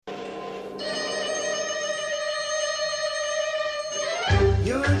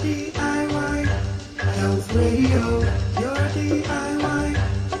DIY Health Radio. Your DIY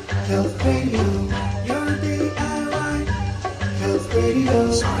Health Radio. Your DIY Health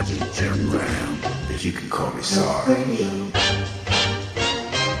Radio. Sergeant Jim Ram, but you can call me Sarge.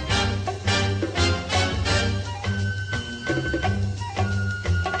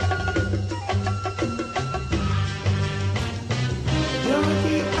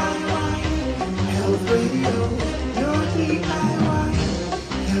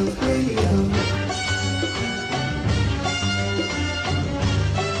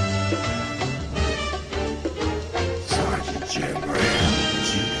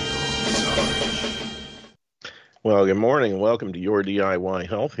 Well, good morning and welcome to Your DIY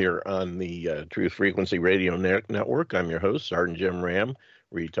Health here on the Truth Frequency Radio Network. I'm your host, Sergeant Jim Ram,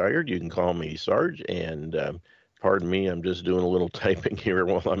 retired. You can call me Sarge, and pardon me, I'm just doing a little typing here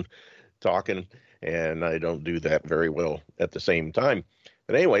while I'm talking, and I don't do that very well at the same time.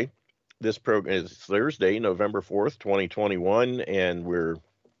 But anyway, this program is Thursday, November 4th, 2021, and we're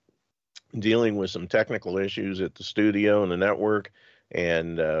dealing with some technical issues at the studio and the network,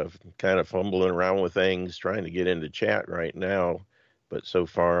 and kind of fumbling around with things, trying to get into chat right now. But so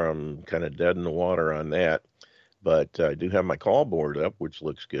far, I'm kind of dead in the water on that. But I do have my call board up, which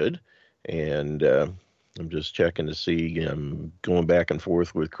looks good. And I'm just checking to see. I'm going back and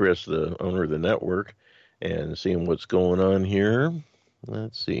forth with Chris, the owner of the network, and seeing what's going on here.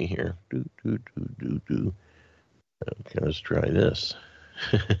 Let's see here. Okay, let's try this.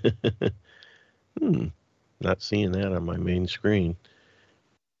 Not seeing that on my main screen.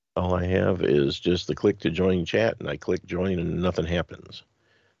 All I have is just the click to join chat, and I click join and nothing happens.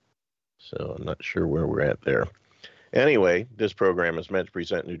 So I'm not sure where we're at there. Anyway, this program is meant to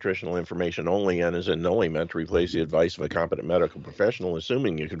present nutritional information only and is in no way meant to replace the advice of a competent medical professional,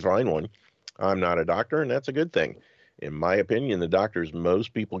 assuming you can find one. I'm not a doctor, and that's a good thing. In my opinion, the doctors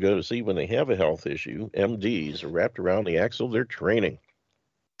most people go to see when they have a health issue, MDs, are wrapped around the axle of their training.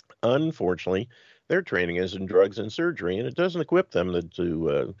 Unfortunately, their training is in drugs and surgery, and it doesn't equip them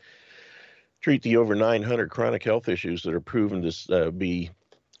to treat the over 900 chronic health issues that are proven to be,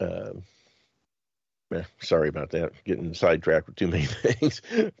 sorry about that, getting sidetracked with too many things,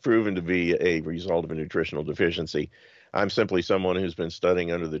 proven to be a result of a nutritional deficiency. I'm simply someone who's been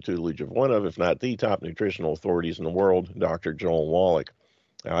studying under the tutelage of one of, if not the top nutritional authorities in the world, Dr. Joel Wallach.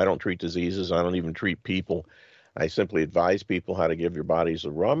 Now, I don't treat diseases. I don't even treat people. I simply advise people how to give your bodies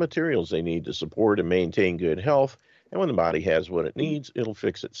the raw materials they need to support and maintain good health. And when the body has what it needs, it'll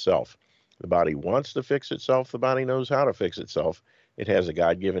fix itself. The body wants to fix itself. The body knows how to fix itself. It has a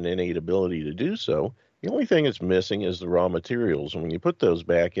God-given innate ability to do so. The only thing it's missing is the raw materials. And when you put those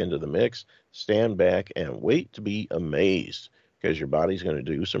back into the mix, stand back and wait to be amazed, because your body's going to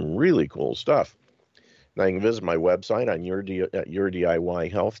do some really cool stuff. Now, you can visit my website on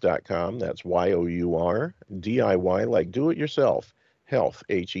yourdiyhealth.com. That's Y-O-U-R, DIY, like do-it-yourself, health,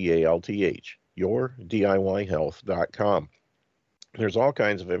 H-E-A-L-T-H, yourdiyhealth.com. There's all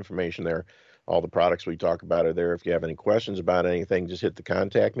kinds of information there. All the products we talk about are there. If you have any questions about anything, just hit the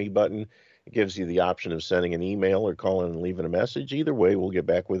Contact Me button. It gives you the option of sending an email or calling and leaving a message. Either way, we'll get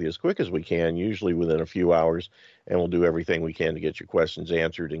back with you as quick as we can, usually within a few hours, and we'll do everything we can to get your questions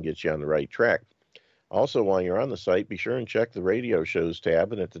answered and get you on the right track. Also, while you're on the site, be sure and check the radio shows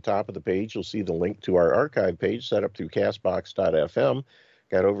tab, and at the top of the page, you'll see the link to our archive page set up through castbox.fm.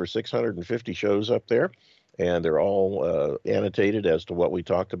 Got over 650 shows up there, and they're all annotated as to what we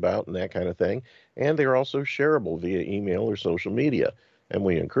talked about and that kind of thing, and they're also shareable via email or social media, and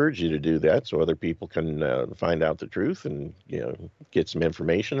we encourage you to do that so other people can find out the truth and get some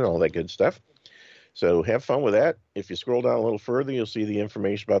information and all that good stuff. So have fun with that. If you scroll down a little further, you'll see the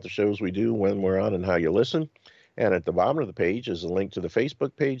information about the shows we do, when we're on, and how you listen. And at the bottom of the page is a link to the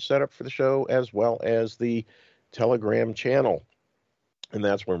Facebook page set up for the show, as well as the Telegram channel. And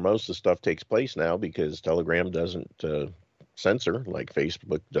that's where most of the stuff takes place now, because Telegram doesn't censor like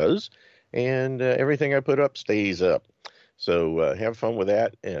Facebook does. And everything I put up stays up. So have fun with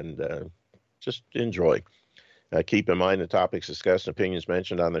that and just enjoy. Keep in mind the topics discussed and opinions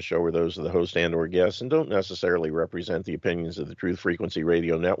mentioned on the show are those of the host and or guests and don't necessarily represent the opinions of the Truth Frequency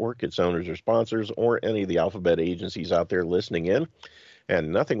Radio Network, its owners or sponsors, or any of the alphabet agencies out there listening in. And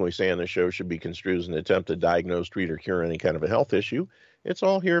nothing we say on the show should be construed as an attempt to diagnose, treat, or cure any kind of a health issue. It's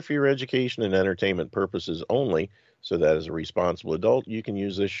all here for your education and entertainment purposes only, so that as a responsible adult, you can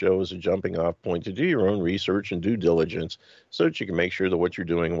use this show as a jumping off point to do your own research and due diligence so that you can make sure that what you're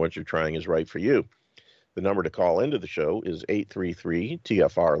doing and what you're trying is right for you. The number to call into the show is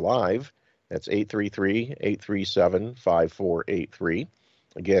 833-TFR-LIVE. That's 833-837-5483.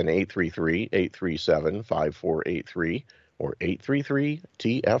 Again, 833-837-5483. or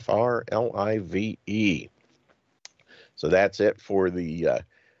 833-TFR-LIVE. So that's it for the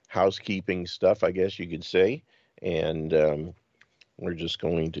housekeeping stuff, I guess you could say. And we're just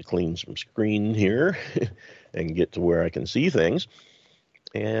going to clean some screen here and get to where I can see things.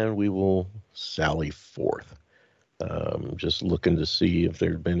 And we will sally forth. Just looking to see if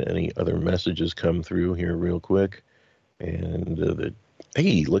there have been any other messages come through here real quick. And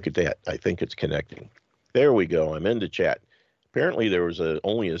hey, look at that. I think it's connecting. There we go. I'm into chat. Apparently there was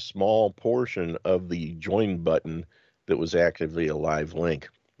only a small portion of the join button that was actively a live link.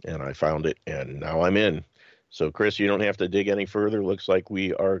 And I found it, and now I'm in. So, Chris, you don't have to dig any further. Looks like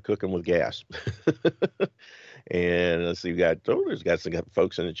we are cooking with gas. And let's see, there's got some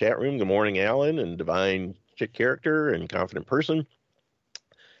folks in the chat room. Good morning, Alan, and Divine Chick Character, and Confident Person.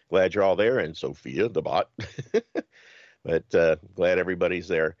 Glad you're all there, and Sophia, the bot. But glad everybody's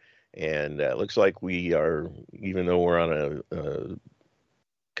there. And looks like we are, even though we're on a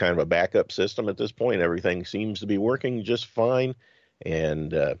kind of a backup system at this point, everything seems to be working just fine.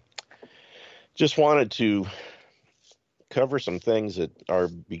 And just wanted to cover some things that are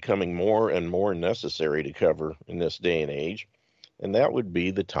becoming more and more necessary to cover in this day and age. And that would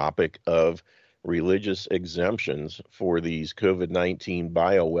be the topic of religious exemptions for these COVID-19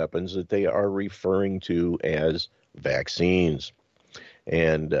 bioweapons that they are referring to as vaccines.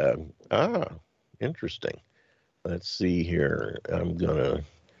 And, interesting. Let's see here. I'm going to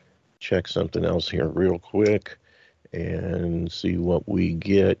check something else here real quick and see what we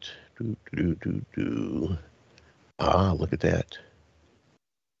get. Look at that.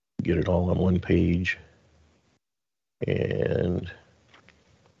 Get it all on one page. And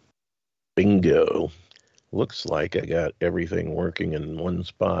bingo. Looks like I got everything working in one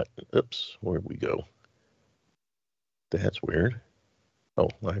spot. Oops, where'd we go? That's weird. Oh,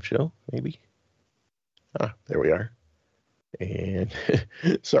 live show, maybe? There we are. And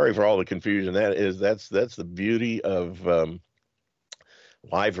sorry for all the confusion. That's the beauty of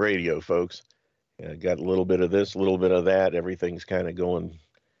live radio, folks. Got a little bit of this, a little bit of that. Everything's kind of going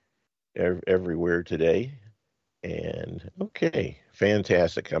everywhere today. And okay,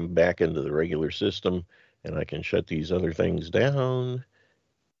 fantastic. I'm back into the regular system, and I can shut these other things down.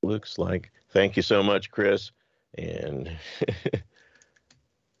 Looks like. Thank you so much, Chris. And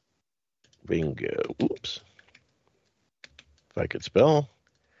bingo. Oops. If I could spell.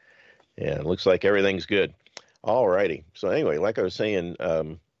 And looks like everything's good. All righty. So anyway, like I was saying,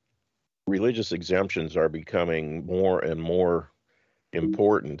 religious exemptions are becoming more and more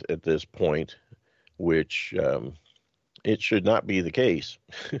important at this point, which it should not be the case.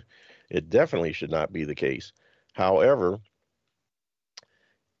 It definitely should not be the case. However,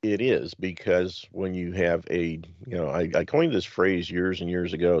 it is, because when you have I coined this phrase years and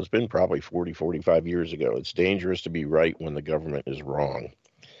years ago. It's been probably 40, 45 years ago. It's dangerous to be right when the government is wrong.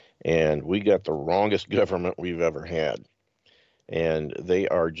 And we got the wrongest government we've ever had. And they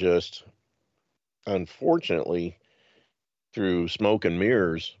are just, unfortunately, through smoke and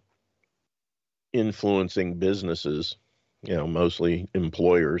mirrors, influencing businesses, mostly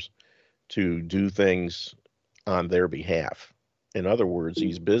employers, to do things on their behalf. In other words,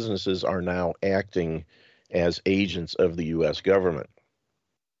 these businesses are now acting as agents of the U.S. government.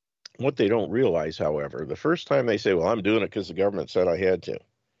 What they don't realize, however, the first time they say, well, I'm doing it because the government said I had to,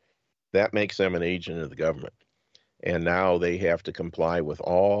 that makes them an agent of the government. And now they have to comply with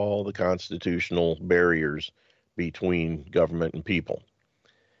all the constitutional barriers between government and people.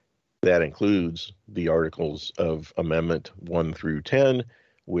 That includes the Articles of Amendment 1 through 10,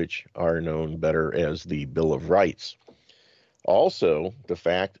 which are known better as the Bill of Rights. Also, the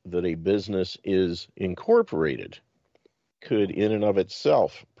fact that a business is incorporated could in and of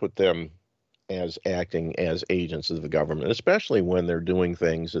itself put them as acting as agents of the government, especially when they're doing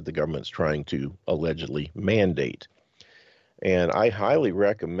things that the government's trying to allegedly mandate. And I highly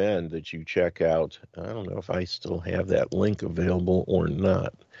recommend that you check out, I don't know if I still have that link available or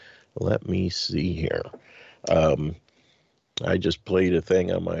not. Let me see here. I just played a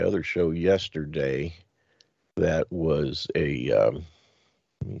thing on my other show yesterday that was let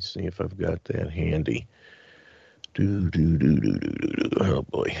me see if I've got that handy. Oh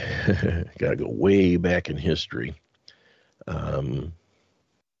boy, gotta go way back in history. I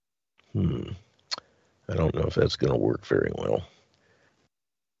don't know if that's going to work very well.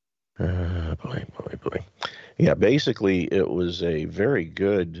 Boy. Yeah, basically it was a very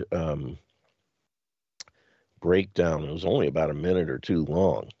good breakdown. It was only about a minute or two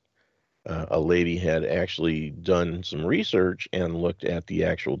long. A lady had actually done some research and looked at the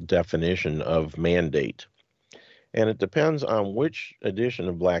actual definition of mandate. And it depends on which edition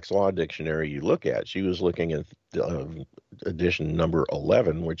of Black's Law Dictionary you look at. She was looking at edition number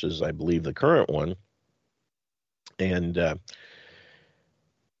 11, which is, I believe, the current one. And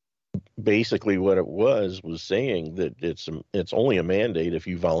basically what it was saying that it's only a mandate if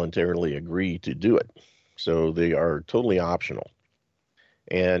you voluntarily agree to do it. So they are totally optional.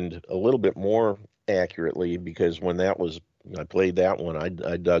 And a little bit more accurately, because when I played that one,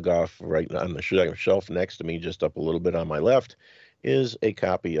 I dug off right on the shelf next to me, just up a little bit on my left, is a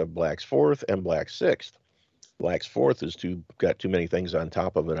copy of Black's Fourth and Black's Sixth. Black's Fourth is got too many things on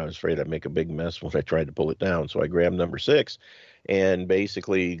top of it. I was afraid I'd make a big mess when I tried to pull it down. So I grabbed number 6, and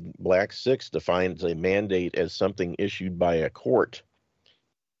basically Black's Sixth defines a mandate as something issued by a court.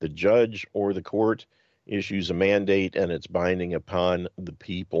 The judge or the court issues a mandate, and it's binding upon the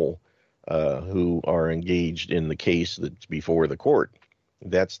people who are engaged in the case that's before the court.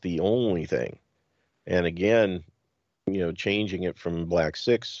 That's the only thing. And again, changing it from Black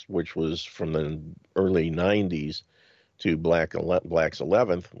 6, which was from the early 90s, to Black's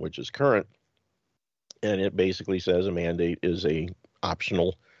 11th, which is current. And it basically says a mandate is a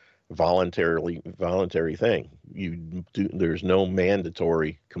optional, voluntary thing. There's no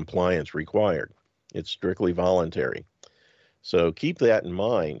mandatory compliance required. It's strictly voluntary. So keep that in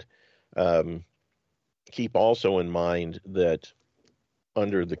mind. Keep also in mind that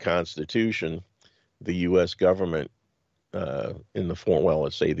under the Constitution, the U.S. government, in the form,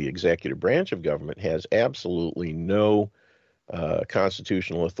 let's say the executive branch of government, has absolutely no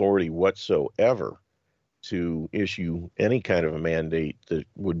constitutional authority whatsoever to issue any kind of a mandate that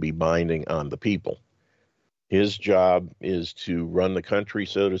would be binding on the people. His job is to run the country,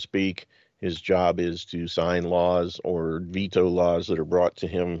 so to speak. His job is to sign laws or veto laws that are brought to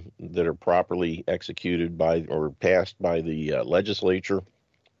him that are properly executed by or passed by the legislature.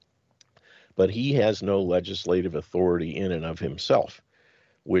 But he has no legislative authority in and of himself,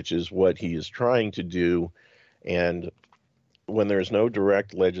 which is what he is trying to do. And when there's no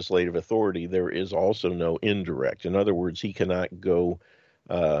direct legislative authority, there is also no indirect. In other words, he cannot go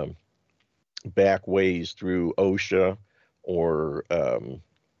back ways through OSHA or,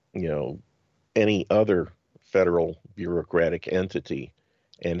 any other federal bureaucratic entity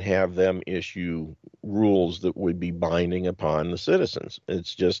and have them issue rules that would be binding upon the citizens.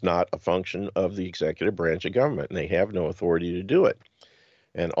 It's just not a function of the executive branch of government, and they have no authority to do it.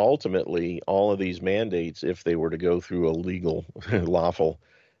 And ultimately, all of these mandates, if they were to go through a legal, lawful,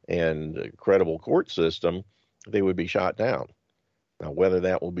 and credible court system, they would be shot down. Now, whether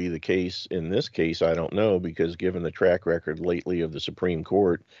that will be the case in this case, I don't know, because given the track record lately of the Supreme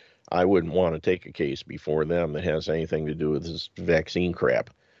Court, I wouldn't want to take a case before them that has anything to do with this vaccine crap,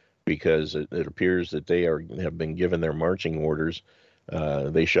 because it appears that they have been given their marching orders.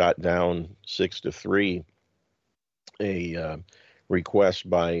 They shot down 6-3 a request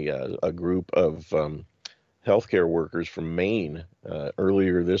by a group of healthcare workers from Maine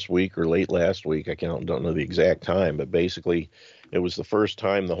earlier this week or late last week. I don't know the exact time, but basically it was the first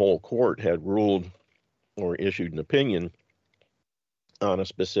time the whole court had ruled or issued an opinion on a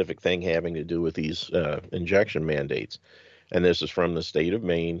specific thing having to do with these injection mandates. And this is from the state of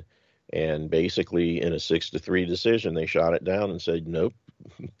Maine. And basically in a 6-3 decision, they shot it down and said, nope,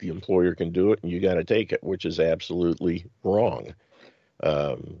 the employer can do it and you got to take it, which is absolutely wrong.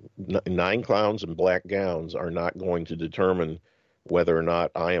 9 clowns in black gowns are not going to determine whether or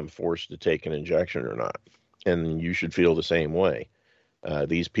not I am forced to take an injection or not. And you should feel the same way.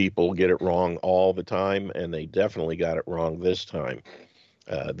 These people get it wrong all the time, and they definitely got it wrong this time.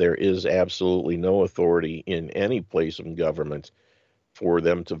 There is absolutely no authority in any place of government for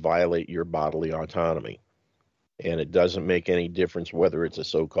them to violate your bodily autonomy. And it doesn't make any difference whether it's a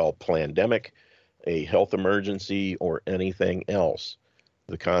so-called pandemic, a health emergency, or anything else.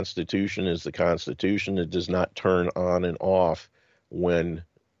 The Constitution is the Constitution. It does not turn on and off when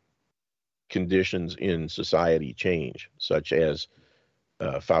conditions in society change, such as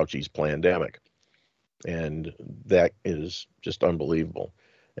Fauci's pandemic. And that is just unbelievable.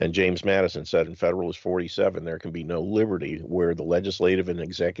 And James Madison said in Federalist 47, there can be no liberty where the legislative and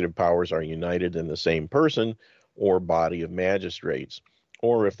executive powers are united in the same person or body of magistrates,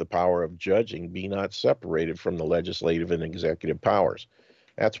 or if the power of judging be not separated from the legislative and executive powers.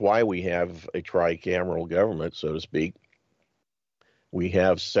 That's why we have a tricameral government, so to speak. We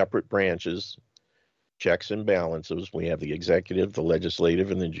have separate branches, checks and balances. We have the executive, the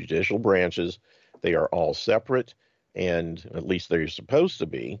legislative, and the judicial branches. They are all separate, and at least they're supposed to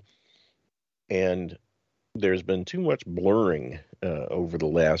be. And there's been too much blurring over the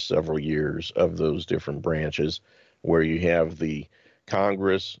last several years of those different branches, where you have the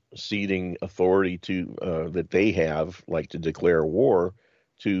Congress ceding authority to that they have, like to declare war,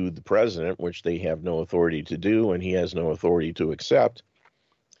 to the president, which they have no authority to do, and he has no authority to accept.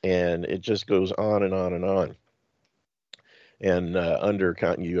 And it just goes on and on and on. And under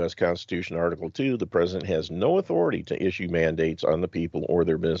U.S. Constitution Article 2, the president has no authority to issue mandates on the people or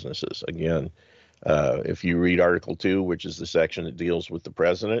their businesses. Again, if you read Article 2, which is the section that deals with the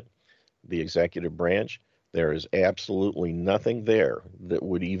president, the executive branch, there is absolutely nothing there that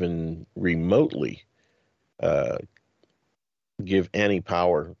would even remotely give any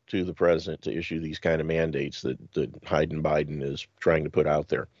power to the president to issue these kind of mandates that Hyden Biden is trying to put out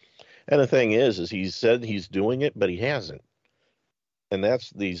there. And the thing is he's said he's doing it, but he hasn't. And that's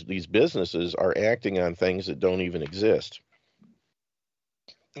these businesses are acting on things that don't even exist.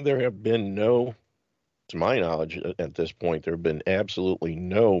 There have been no, to my knowledge at this point, there have been absolutely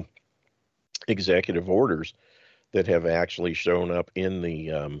no executive orders that have actually shown up in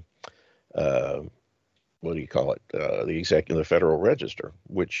the the Federal Register,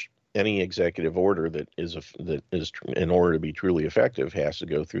 which any executive order that is in order to be truly effective has to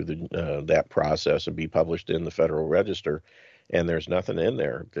go through that process and be published in the Federal Register. And there's nothing in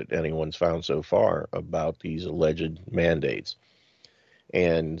there that anyone's found so far about these alleged mandates.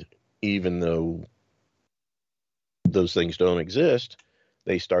 And even though those things don't exist,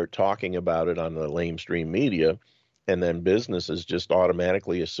 they start talking about it on the lamestream media, and then businesses just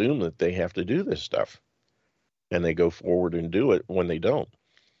automatically assume that they have to do this stuff. And they go forward and do it when they don't.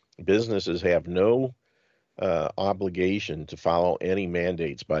 Businesses have no obligation to follow any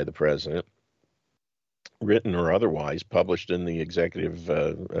mandates by the president, written or otherwise, published in the executive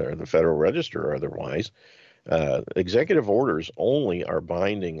or the Federal Register or otherwise. Executive orders only are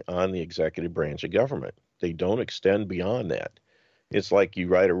binding on the executive branch of government. They don't extend beyond that. It's like you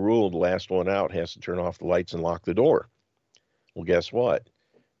write a rule, the last one out has to turn off the lights and lock the door. Well, guess what?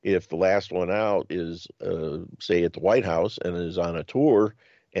 If the last one out is, say, at the White House and is on a tour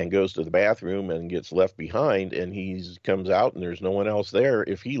and goes to the bathroom and gets left behind and he comes out and there's no one else there,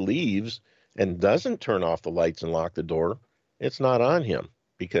 if he leaves and doesn't turn off the lights and lock the door, it's not on him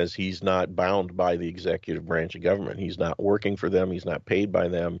because he's not bound by the executive branch of government. He's not working for them, he's not paid by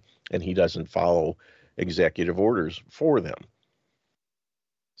them, and he doesn't follow executive orders for them.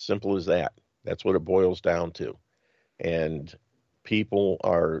 Simple as that. That's what it boils down to. And people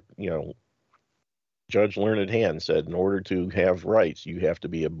are, Judge Learned Hand said, in order to have rights, you have to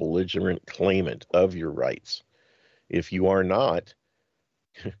be a belligerent claimant of your rights. If you are not,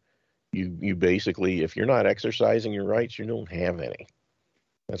 you basically, if you're not exercising your rights, you don't have any.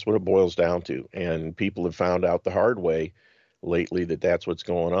 That's what it boils down to. And people have found out the hard way lately that that's what's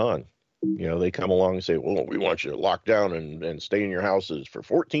going on. They come along and say, well, we want you to lock down and stay in your houses for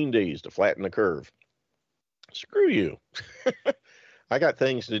 14 days to flatten the curve. Screw you. I got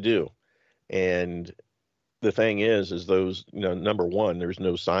things to do. And the thing is those, number one, there's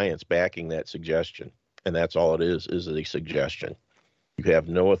no science backing that suggestion. And that's all it is a suggestion. You have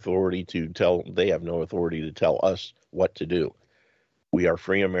no authority they have no authority to tell us what to do. We are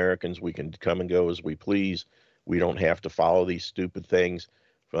free Americans. We can come and go as we please. We don't have to follow these stupid things.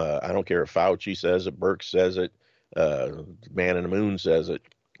 I don't care if Fauci says it, Birx says it, Man in the Moon says it,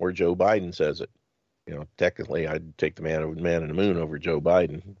 or Joe Biden says it. Technically, I'd take the man in the moon over Joe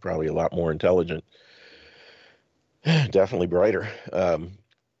Biden. Probably a lot more intelligent, definitely brighter.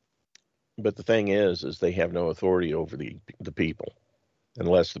 But the thing is they have no authority over the people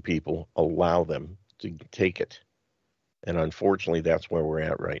unless the people allow them to take it. And unfortunately, that's where we're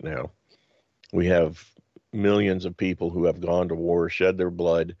at right now. We have millions of people who have gone to war, shed their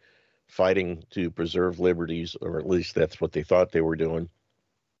blood, fighting to preserve liberties, or at least that's what they thought they were doing.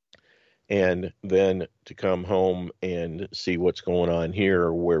 And then to come home and see what's going on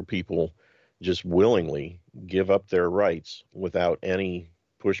here, where people just willingly give up their rights without any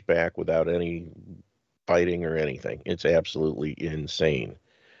pushback, without any fighting or anything. It's absolutely insane.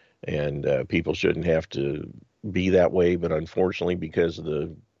 And people shouldn't have to be that way, but unfortunately, because of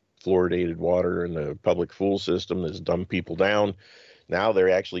the fluoridated water and the public school system that's dumbed people down, now they're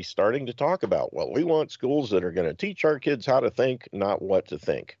actually starting to talk about, well, we want schools that are going to teach our kids how to think, not what to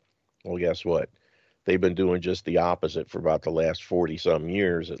think. Well, guess what? They've been doing just the opposite for about the last 40-some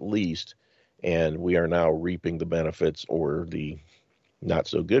years at least, and we are now reaping the benefits or the not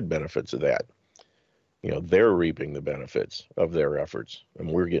so good benefits of that. They're reaping the benefits of their efforts, and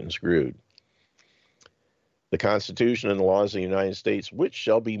we're getting screwed. The Constitution and the laws of the United States, which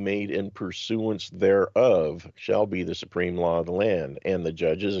shall be made in pursuance thereof, shall be the supreme law of the land, and the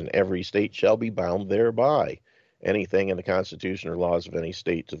judges in every state shall be bound thereby. Anything in the Constitution or laws of any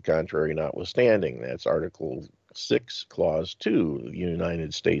state to the contrary notwithstanding. That's Article 6, Clause 2 of the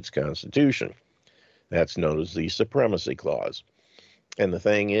United States Constitution. That's known as the Supremacy Clause. And the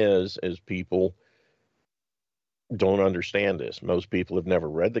thing is people don't understand this. Most people have never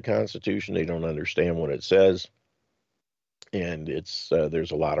read the Constitution. They don't understand what it says. And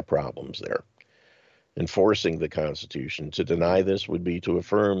there's a lot of problems there. Enforcing the Constitution. To deny this would be to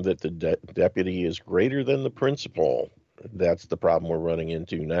affirm that the deputy is greater than the principal. That's the problem we're running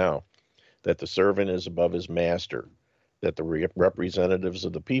into now. That the servant is above his master. That the representatives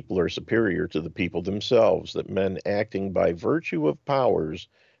of the people are superior to the people themselves. That men acting by virtue of powers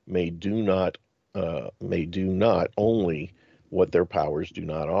may do not only what their powers do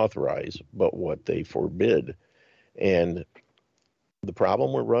not authorize, but what they forbid. And the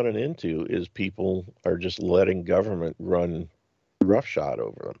problem we're running into is people are just letting government run roughshod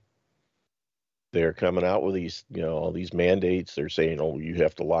over them. They're coming out with these, all these mandates. They're saying, oh, you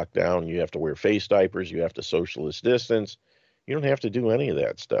have to lock down, you have to wear face diapers, you have to socialist distance. You don't have to do any of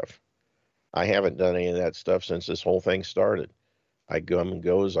that stuff. I haven't done any of that stuff since this whole thing started. I come and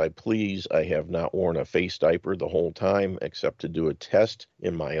go as I please. I have not worn a face diaper the whole time, except to do a test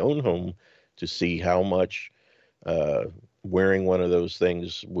in my own home to see how much wearing one of those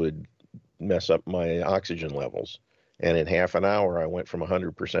things would mess up my oxygen levels. And in half an hour, I went from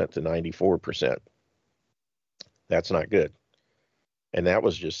 100% to 94%. That's not good. And that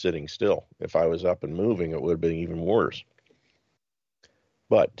was just sitting still. If I was up and moving, it would have been even worse.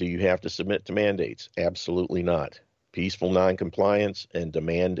 But do you have to submit to mandates? Absolutely not. Peaceful noncompliance and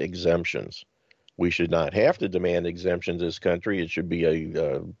demand exemptions. We should not have to demand exemptions in this country. It should be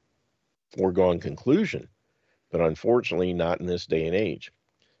a foregone conclusion. But unfortunately, not in this day and age.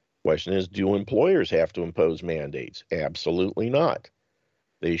 Question is, do employers have to impose mandates? Absolutely not.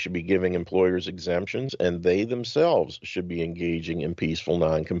 They should be giving employers exemptions, and they themselves should be engaging in peaceful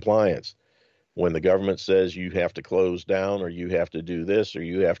noncompliance. When the government says you have to close down, or you have to do this, or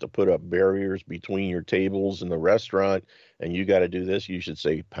you have to put up barriers between your tables in the restaurant, and you got to do this, you should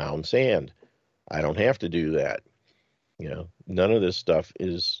say, pound sand. I don't have to do that. None of this stuff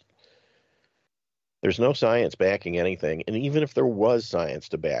is... There's no science backing anything, and even if there was science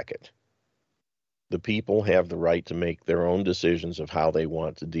to back it, the people have the right to make their own decisions of how they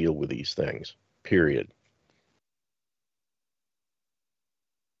want to deal with these things, period.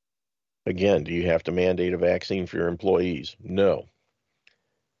 Again, do you have to mandate a vaccine for your employees? No.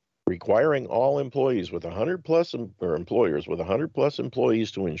 Requiring all employees with 100 plus or employers with 100 plus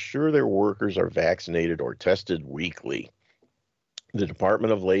employees to ensure their workers are vaccinated or tested weekly. The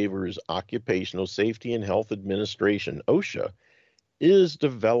Department of Labor's Occupational Safety and Health Administration, OSHA, is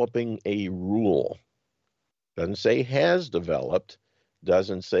developing a rule. Doesn't say has developed,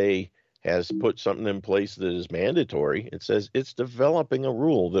 doesn't say has put something in place that is mandatory. It says it's developing a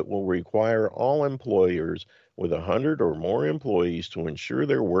rule that will require all employers with 100 or more employees to ensure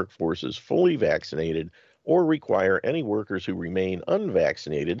their workforce is fully vaccinated, or require any workers who remain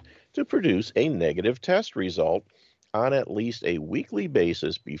unvaccinated to produce a negative test result on at least a weekly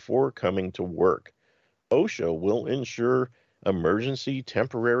basis before coming to work. OSHA will ensure emergency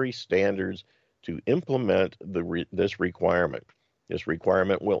temporary standards to implement this requirement. This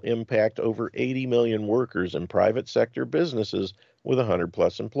requirement will impact over 80 million workers in private sector businesses with 100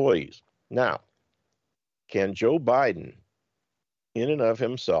 plus employees. Now, can Joe Biden, in and of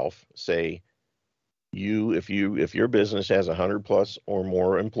himself, say, if your business has 100 plus or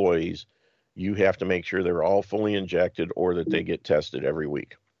more employees, you have to make sure they're all fully injected or that they get tested every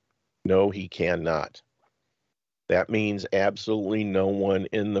week? No, he cannot. That means absolutely no one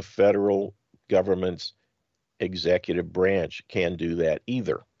in the federal government's executive branch can do that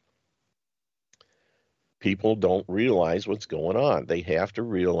either. People don't realize what's going on. They have to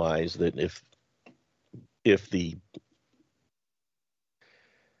realize that if the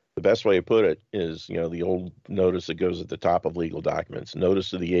best way to put it is, the old notice that goes at the top of legal documents. Notice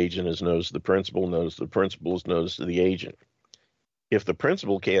to the agent is notice to the principal. Notice to the principal is notice to the agent. If the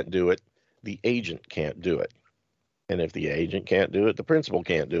principal can't do it, the agent can't do it. And if the agent can't do it, the principal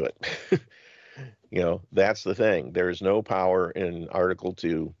can't do it. That's the thing. There is no power in Article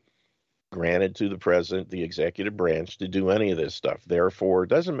 2 granted to the president, the executive branch, to do any of this stuff. Therefore, it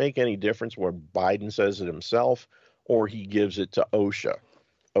doesn't make any difference where Biden says it himself or he gives it to OSHA.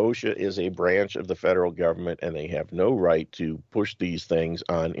 OSHA is a branch of the federal government, and they have no right to push these things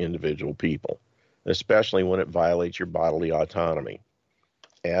on individual people, especially when it violates your bodily autonomy.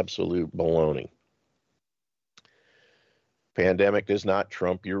 Absolute baloney. Pandemic does not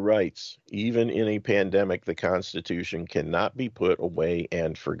trump your rights. Even in a pandemic, the Constitution cannot be put away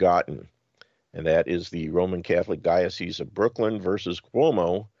and forgotten. And that is the Roman Catholic Diocese of Brooklyn versus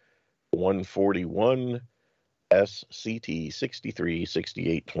Cuomo, 141 SCT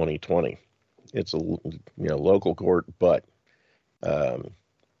 6368/2020. It's a local court, but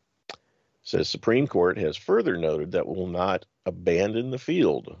says Supreme Court has further noted that will not abandon the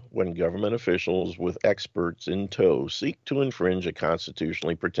field when government officials with experts in tow seek to infringe a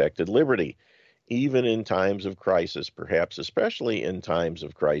constitutionally protected liberty. Even in times of crisis, perhaps especially in times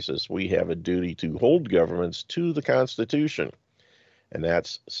of crisis, we have a duty to hold governments to the Constitution. And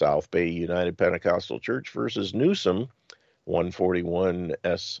that's South Bay United Pentecostal Church versus Newsom, 141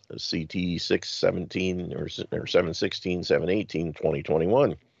 SCT 617 or 716, 718,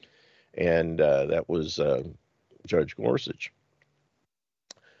 2021. And that was Judge Gorsuch.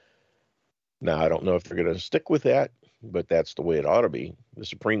 Now, I don't know if they're going to stick with that, but that's the way it ought to be. The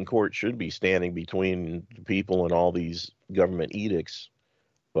Supreme Court should be standing between the people and all these government edicts,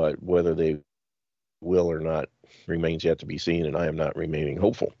 but whether they will or not remains yet to be seen, and I am not remaining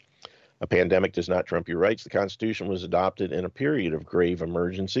hopeful. A pandemic does not trump your rights. The Constitution was adopted in a period of grave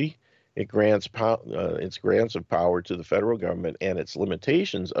emergency. It grants its grants of power to the federal government, and its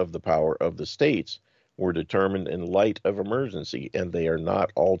limitations of the power of the states were determined in light of emergency, and they are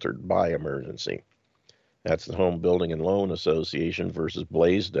not altered by emergency. That's the Home Building and Loan Association versus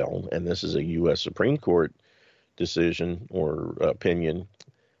Blaisdell, and this is a U.S. Supreme Court decision or opinion,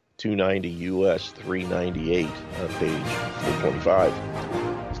 290 U.S. 398, page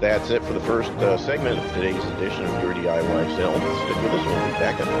 425. So that's it for the first segment of today's edition of Your DIY Sale. Stick with us. We'll be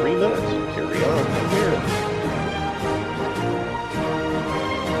back in 3 minutes. Carry on from here.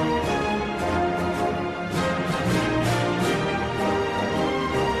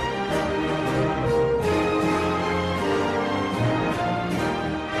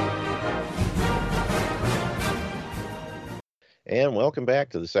 And welcome back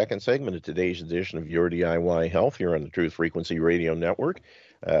to the second segment of today's edition of Your DIY Health here on the Truth Frequency Radio Network.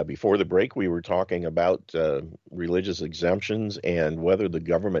 Before the break, we were talking about religious exemptions and whether the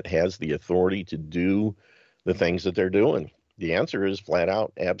government has the authority to do the things that they're doing. The answer is flat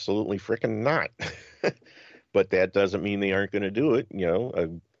out, absolutely freaking not. But that doesn't mean they aren't going to do it.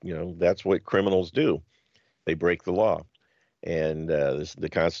 That's what criminals do. They break the law. And the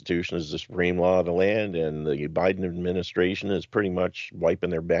Constitution is the supreme law of the land, and the Biden administration is pretty much wiping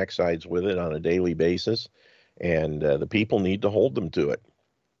their backsides with it on a daily basis, and the people need to hold them to it.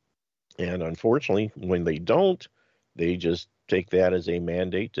 And unfortunately, when they don't, they just take that as a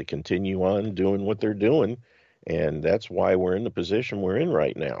mandate to continue on doing what they're doing, and that's why we're in the position we're in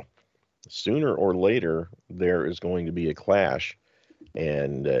right now. Sooner or later, there is going to be a clash,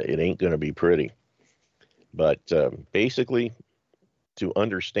 and it ain't going to be pretty. But basically, to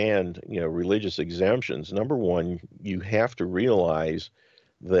understand, religious exemptions, number one, you have to realize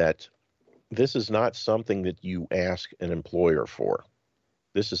that this is not something that you ask an employer for.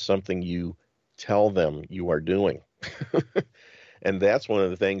 This is something you tell them you are doing. And that's one of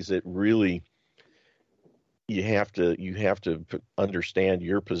the things that really you have to understand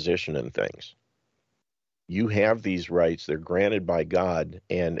your position in things. You have these rights. They're granted by God,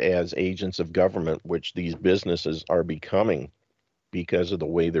 and as agents of government, which these businesses are becoming because of the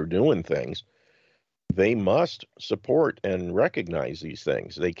way they're doing things, they must support and recognize these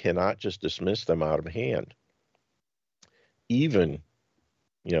things. They cannot just dismiss them out of hand, even,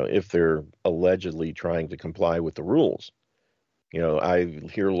 if they're allegedly trying to comply with the rules. I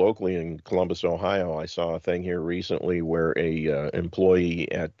here locally in Columbus, Ohio, I saw a thing here recently where a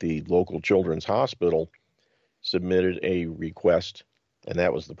employee at the local children's hospital submitted a request, and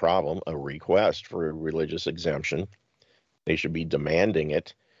that was the problem, a request for a religious exemption. They should be demanding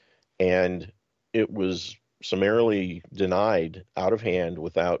it, and it was summarily denied out of hand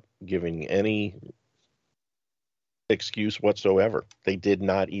without giving any excuse whatsoever. They did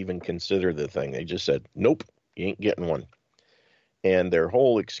not even consider the thing. They just said, nope, you ain't getting one. And their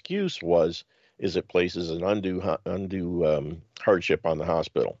whole excuse is it places an undue hardship on the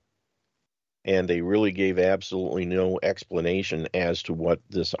hospital. And they really gave absolutely no explanation as to what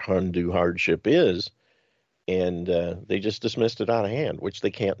this undue hardship is. And they just dismissed it out of hand, which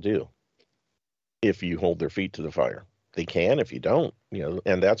they can't do if you hold their feet to the fire. They can if you don't,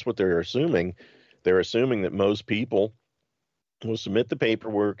 and that's what they're assuming. They're assuming that most people will submit the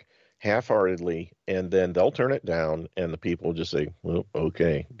paperwork half-heartedly, and then they'll turn it down, and the people will just say, well,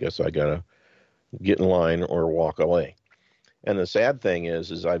 okay, guess I got to get in line or walk away. And the sad thing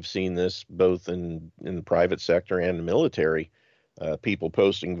is I've seen this both in the private sector and the military, people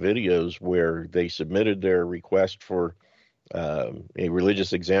posting videos where they submitted their request for a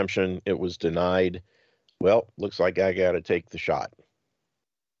religious exemption. It was denied. Well, looks like I got to take the shot.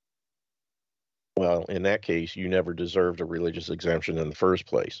 Well, in that case, you never deserved a religious exemption in the first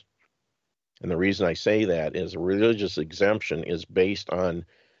place. And the reason I say that is a religious exemption is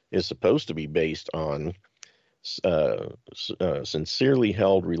supposed to be based on sincerely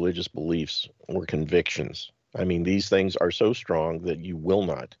held religious beliefs or convictions. I mean, these things are so strong that you will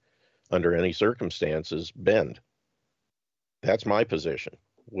not, under any circumstances, bend. That's my position.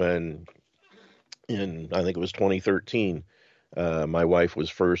 When I think it was 2013, my wife was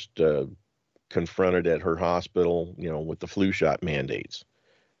first confronted at her hospital, with the flu shot mandates.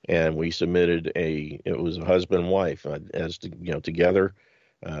 And we submitted it was a husband and wife, together,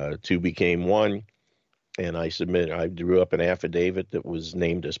 two became one. And I drew up an affidavit that was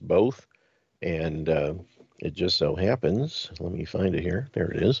named us both. And it just so happens, let me find it here.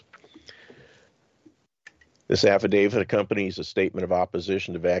 There it is. This affidavit accompanies a statement of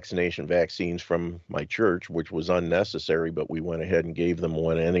opposition to vaccination vaccines from my church, which was unnecessary, but we went ahead and gave them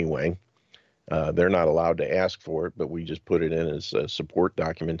one anyway. They're not allowed to ask for it, but we just put it in as support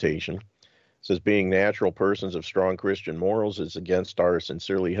documentation. It says, being natural persons of strong Christian morals, it's against our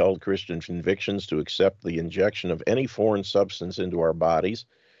sincerely held Christian convictions to accept the injection of any foreign substance into our bodies.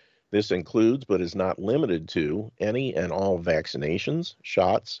 This includes, but is not limited to, any and all vaccinations,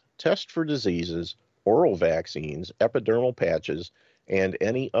 shots, tests for diseases, oral vaccines, epidermal patches, and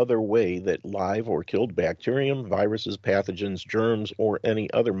any other way that live or killed bacterium, viruses, pathogens, germs, or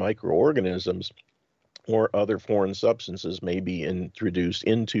any other microorganisms or other foreign substances may be introduced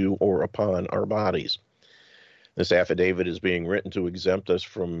into or upon our bodies. This affidavit is being written to exempt us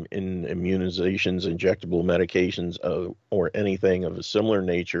from immunizations, injectable medications, or anything of a similar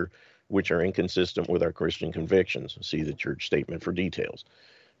nature which are inconsistent with our Christian convictions. See the church statement for details.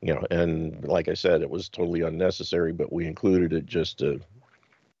 And like I said, it was totally unnecessary, but we included it just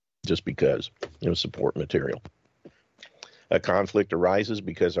because it was support material. A conflict arises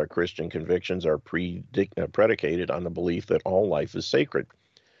because our Christian convictions are predicated on the belief that all life is sacred.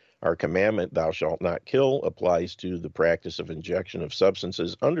 Our commandment, thou shalt not kill, applies to the practice of injection of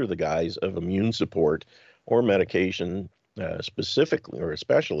substances under the guise of immune support or medication, specifically or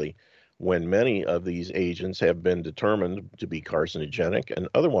especially when many of these agents have been determined to be carcinogenic and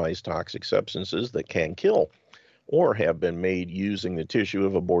otherwise toxic substances that can kill, or have been made using the tissue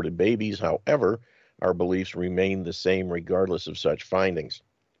of aborted babies. However, our beliefs remain the same regardless of such findings.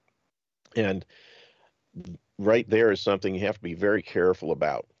 And right there is something you have to be very careful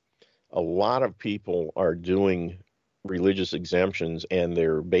about. A lot of people are doing religious exemptions and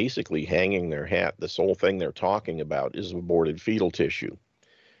they're basically hanging their hat. The sole thing they're talking about is aborted fetal tissue.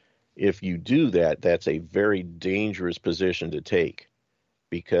 If you do that, that's a very dangerous position to take,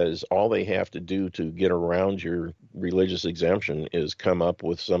 because all they have to do to get around your religious exemption is come up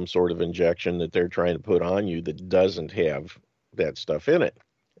with some sort of injection that they're trying to put on you that doesn't have that stuff in it,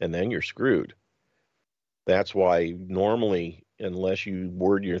 and then you're screwed. That's why normally, unless you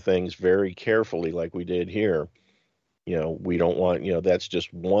word your things very carefully like we did here, we don't want, that's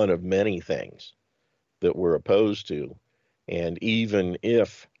just one of many things that we're opposed to. And even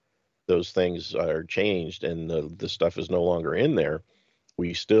if those things are changed and the stuff is no longer in there,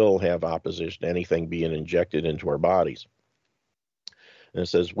 we still have opposition to anything being injected into our bodies. And it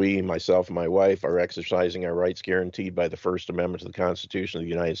says, we, myself and my wife, are exercising our rights guaranteed by the First Amendment to the Constitution of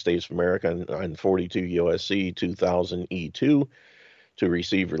the United States of America and 42 U.S.C. 2000 E2 to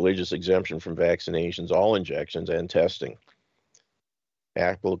receive religious exemption from vaccinations, all injections, and testing.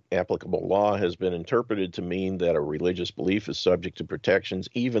 Applicable law has been interpreted to mean that a religious belief is subject to protections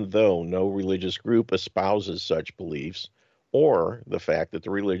even though no religious group espouses such beliefs, or the fact that the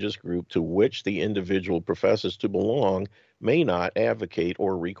religious group to which the individual professes to belong may not advocate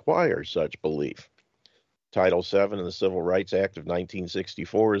or require such belief. Title VII of the Civil Rights Act of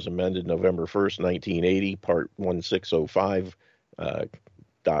 1964 is amended November 1st, 1980, Part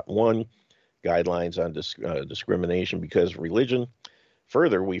 1605.1, Guidelines on Discrimination because of Religion.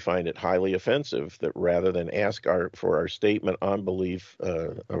 Further, we find it highly offensive that rather than ask for our statement on belief,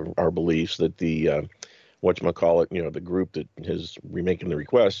 our beliefs, that the the group that is remaking the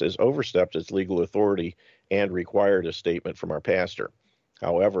request has overstepped its legal authority and required a statement from our pastor.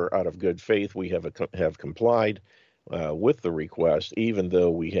 However, out of good faith, we have complied with the request, even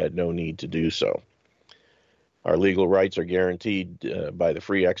though we had no need to do so. Our legal rights are guaranteed by the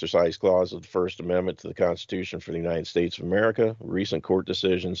Free Exercise Clause of the First Amendment to the Constitution for the United States of America. Recent court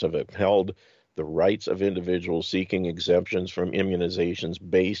decisions have upheld the rights of individuals seeking exemptions from immunizations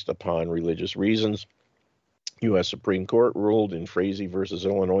based upon religious reasons. U.S. Supreme Court ruled in Frazee versus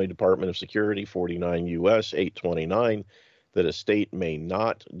Illinois Department of Security 49 U.S. 829 that a state may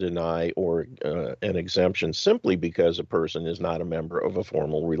not deny or an exemption simply because a person is not a member of a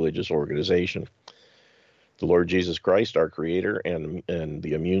formal religious organization. The Lord Jesus Christ, our Creator, and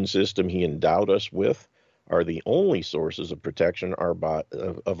the immune system He endowed us with are the only sources of protection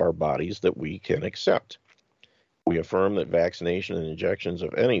of our bodies that we can accept. We affirm that vaccination and injections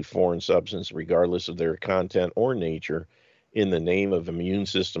of any foreign substance, regardless of their content or nature, in the name of immune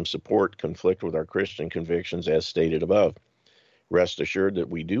system support, conflict with our Christian convictions as stated above. Rest assured that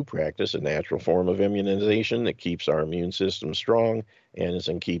we do practice a natural form of immunization that keeps our immune system strong and is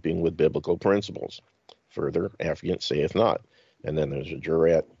in keeping with biblical principles. Further, affiant saith not. And then there's a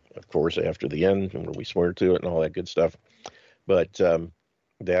jurat, of course, after the end, where we swear to it and all that good stuff. But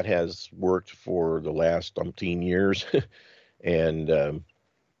that has worked for the last umpteen years. And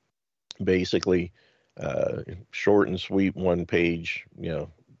basically, short and sweet, one page,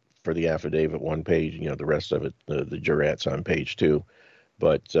 for the affidavit, one page, the rest of it, the jurat's on page 2.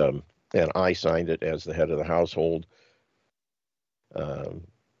 But, and I signed it as the head of the household,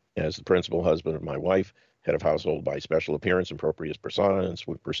 as the principal husband of my wife, head of household by special appearance and proprius persona, and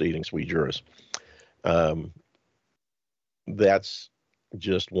proceeding sui juris. That's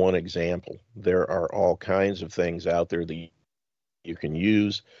just one example. There are all kinds of things out there that you can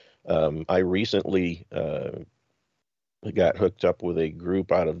use. I recently got hooked up with a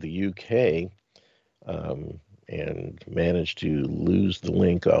group out of the UK and managed to lose the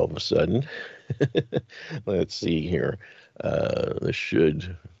link all of a sudden. Let's see here. This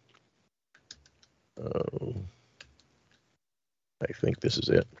should, I think this is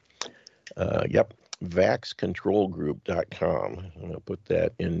it. Yep, vaxcontrolgroup.com. I'm going to put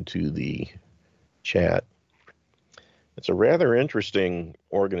that into the chat. It's a rather interesting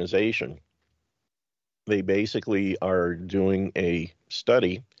organization. They basically are doing a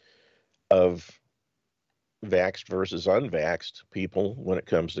study of vaxxed versus unvaxxed people when it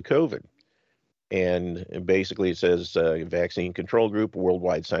comes to COVID. And basically it says Vaccine Control Group, a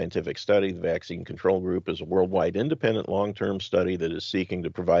worldwide scientific study. The Vaccine Control Group is a worldwide independent long-term study that is seeking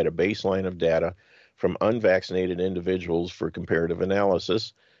to provide a baseline of data from unvaccinated individuals for comparative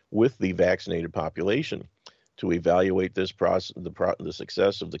analysis with the vaccinated population to evaluate this process, the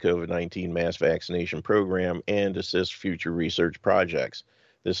success of the COVID-19 mass vaccination program and assist future research projects.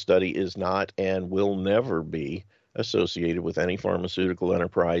 This study is not and will never be associated with any pharmaceutical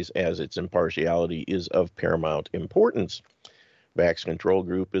enterprise, as its impartiality is of paramount importance. Vax Control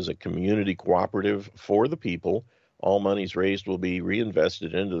Group is a community cooperative for the people. All monies raised will be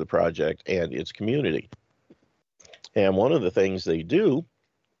reinvested into the project and its community. And one of the things they do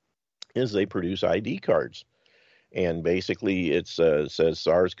is they produce ID cards. And basically it says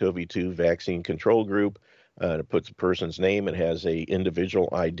SARS-CoV-2 Vaccine Control Group. It puts a person's name. It has a individual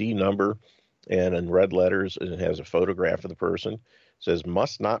ID number. And in red letters, it has a photograph of the person. It says,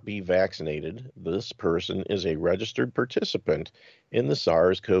 must not be vaccinated. This person is a registered participant in the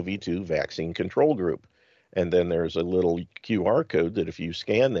SARS-CoV-2 Vaccine Control Group. And then there's a little QR code that if you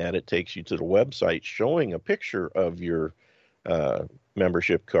scan that, it takes you to the website showing a picture of your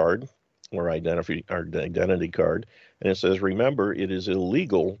membership card or identity card. And it says, remember, it is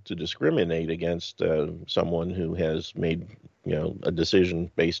illegal to discriminate against someone who has made a decision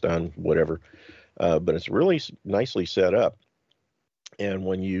based on whatever, but it's really nicely set up. And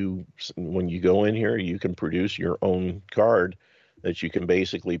when you go in here, you can produce your own card that you can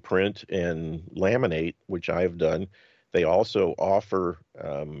basically print and laminate, which I've done. They also offer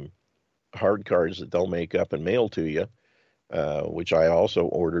hard cards that they'll make up and mail to you, which I also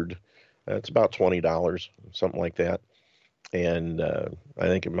ordered. It's about $20, something like that. And I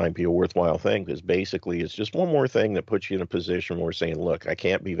think it might be a worthwhile thing, because basically it's just one more thing that puts you in a position where saying, look, I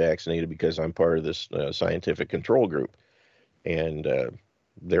can't be vaccinated because I'm part of this scientific control group. And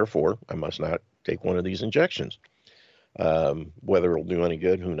therefore, I must not take one of these injections. Whether it'll do any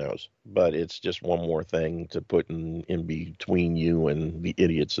good, who knows? But it's just one more thing to put in between you and the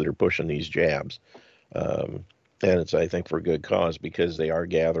idiots that are pushing these jabs. And it's, I think, for a good cause, because they are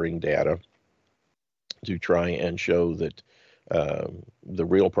gathering data to try and show that the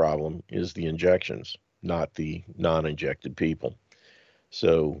real problem is the injections, not the non-injected people.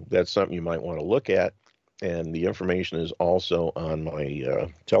 So that's something you might want to look at. And the information is also on my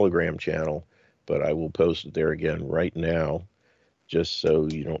Telegram channel, but I will post it there again right now, just so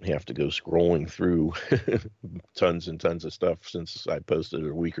you don't have to go scrolling through tons and tons of stuff since I posted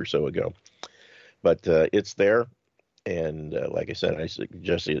it a week or so ago. But it's there. And like I said, I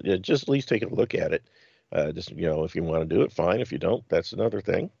suggest just at least take a look at it. Just, if you want to do it, fine. If you don't, that's another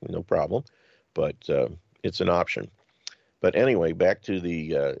thing. No problem. But it's an option. But anyway, back to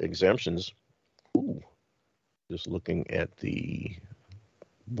the exemptions. Ooh, just looking at the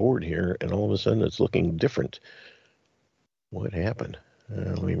board here, and all of a sudden it's looking different. What happened?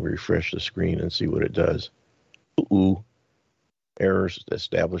 Let me refresh the screen and see what it does. Ooh, errors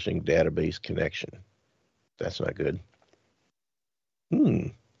establishing database connection. That's not good.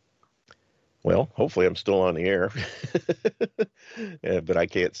 Well, hopefully I'm still on the air, but I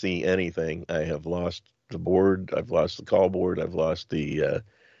can't see anything. I have lost the board. I've lost the call board. I've lost the,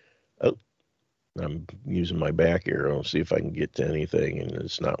 oh, I'm using my back arrow. See if I can get to anything, and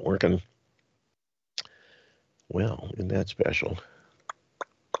it's not working. Well, isn't that special?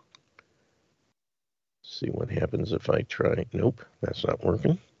 See what happens if I try. Nope, that's not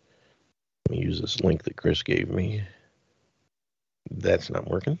working. Let me use this link that Chris gave me. That's not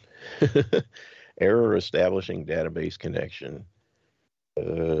working. Error establishing database connection.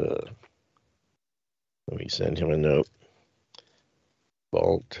 Let me send him a note.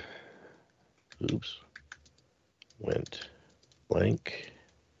 Vault. Oops. Went blank.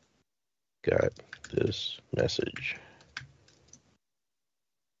 Got this message.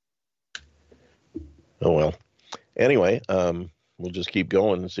 Oh well. Anyway, we'll just keep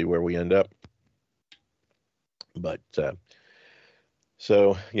going and see where we end up. But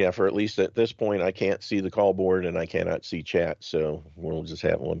so yeah, for at least at this point, I can't see the call board and I cannot see chat. So we'll just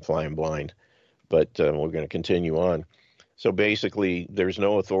have one flying blind. But we're going to continue on. So basically, there's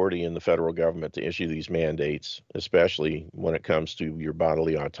no authority in the federal government to issue these mandates, especially when it comes to your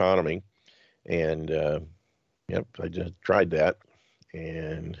bodily autonomy. And yep, I just tried that,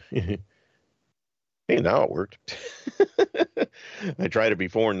 and hey, now it worked. I tried it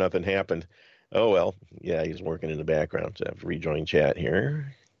before and nothing happened. Oh well, yeah, he's working in the background. So I have to rejoin chat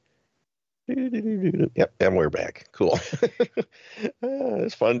here. Yep, and we're back. Cool.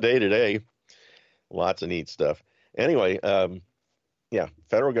 It's a fun day today. Lots of neat stuff. Anyway, yeah,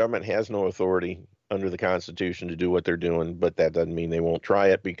 federal government has no authority under the Constitution to do what they're doing, but that doesn't mean they won't try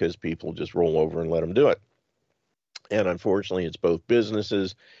it because people just roll over and let them do it. And unfortunately, it's both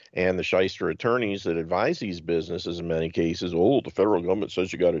businesses and the shyster attorneys that advise these businesses in many cases. Oh, the federal government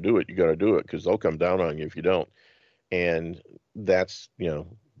says you got to do it. You got to do it because they'll come down on you if you don't. And that's,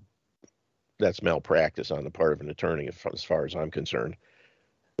 that's malpractice on the part of an attorney as far as I'm concerned.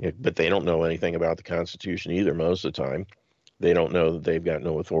 But they don't know anything about the Constitution either most of the time. They don't know that they've got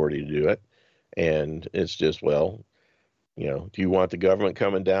no authority to do it. And it's just, well, do you want the government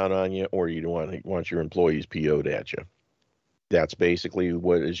coming down on you, or you want your employees PO'd at you? That's basically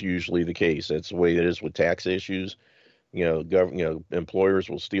what is usually the case. That's the way it is with tax issues. Employers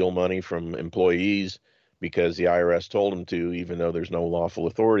will steal money from employees because the IRS told them to, even though there's no lawful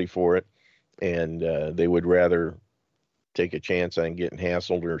authority for it. And they would rather take a chance on getting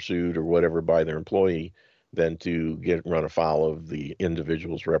hassled or sued or whatever by their employee than to run afoul of the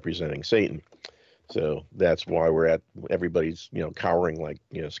individuals representing Satan. So that's why everybody's, cowering like,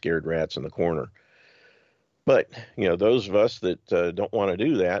 scared rats in the corner. But, those of us that don't want to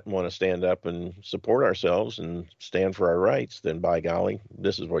do that and want to stand up and support ourselves and stand for our rights, then by golly,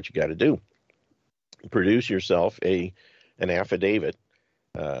 this is what you got to do. Produce yourself an affidavit.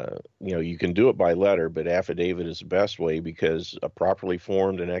 You can do it by letter, but affidavit is the best way because a properly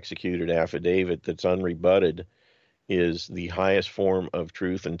formed and executed affidavit that's unrebutted is the highest form of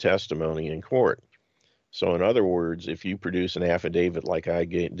truth and testimony in court. So in other words, if you produce an affidavit like I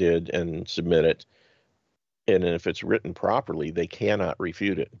did and submit it, and if it's written properly, they cannot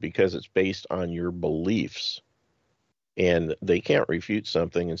refute it because it's based on your beliefs. And they can't refute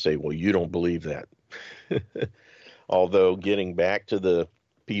something and say, well, you don't believe that. Although getting back to the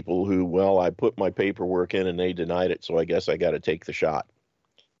people who, well, I put my paperwork in and they denied it, so I guess I got to take the shot.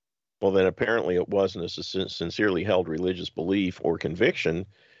 Well, then apparently it wasn't a sincerely held religious belief or conviction,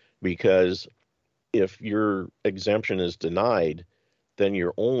 because if your exemption is denied, then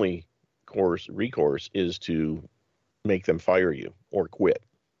your only recourse is to make them fire you or quit.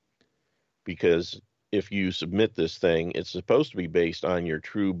 Because if you submit this thing, it's supposed to be based on your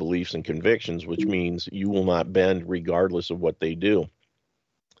true beliefs and convictions, which means you will not bend regardless of what they do.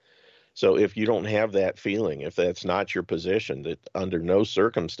 So if you don't have that feeling, if that's not your position, that under no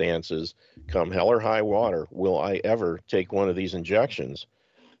circumstances, come hell or high water, will I ever take one of these injections,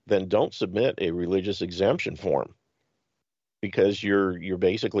 then don't submit a religious exemption form, because you're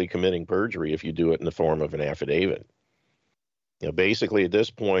basically committing perjury if you do it in the form of an affidavit. Basically at this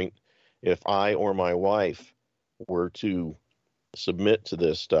point, if I or my wife were to submit to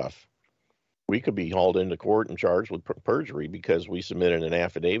this stuff, we could be hauled into court and charged with perjury because we submitted an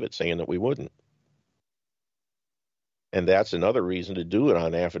affidavit saying that we wouldn't. And that's another reason to do it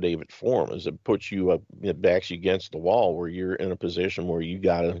on affidavit form, is it puts you up, it backs you against the wall where you're in a position where you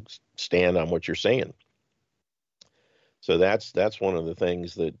got to stand on what you're saying. So that's one of the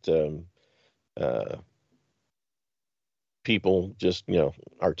things that people just,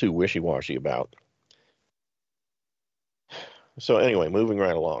 are too wishy-washy about. So anyway, moving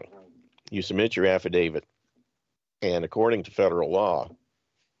right along, you submit your affidavit, and according to federal law,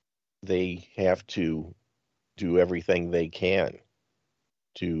 they have to do everything they can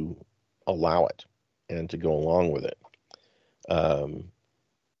to allow it and to go along with it.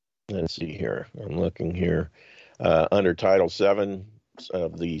 Let's see here. I'm looking here. Under Title VII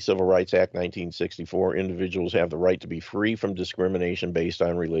of the Civil Rights Act 1964, individuals have the right to be free from discrimination based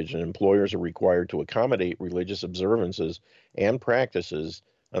on religion. Employers are required to accommodate religious observances and practices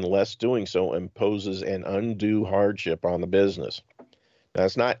unless doing so imposes an undue hardship on the business. Now,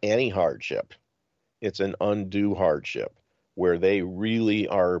 it's not any hardship. It's an undue hardship where they really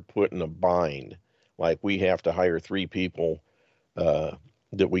are put in a bind. Like we have to hire 3 people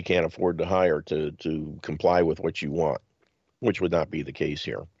that we can't afford to hire to comply with what you want, which would not be the case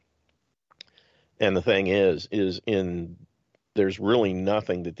here. And the thing is there's really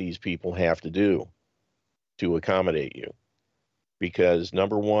nothing that these people have to do to accommodate you. Because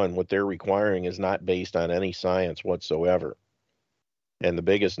number one, what they're requiring is not based on any science whatsoever. And the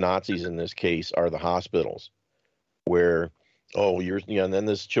biggest Nazis in this case are the hospitals, where, and then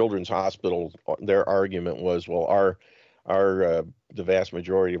this children's hospital, their argument was, well, the vast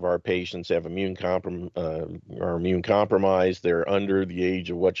majority of our patients have are immune compromised. They're under the age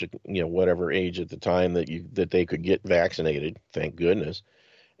of whatever age at the time that they could get vaccinated. Thank goodness.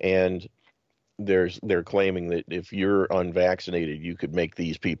 And they're claiming that if you're unvaccinated, you could make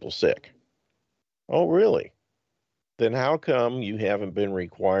these people sick. Oh, really? Then how come you haven't been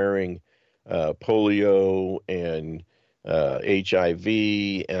requiring polio and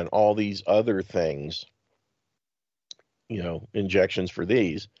HIV and all these other things, injections for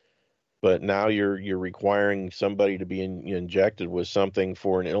these, but now you're requiring somebody to be injected with something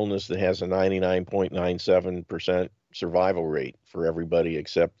for an illness that has a 99.97% survival rate for everybody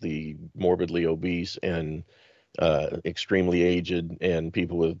except the morbidly obese and extremely aged and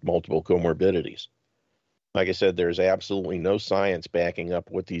people with multiple comorbidities. Like I said, there's absolutely no science backing up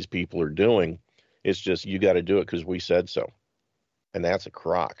what these people are doing. It's just, you got to do it because we said so. And that's a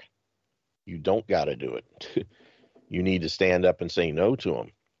crock. You don't got to do it. You need to stand up and say no to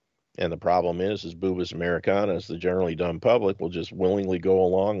them. And the problem is Bubis Americanas, the generally dumb public, will just willingly go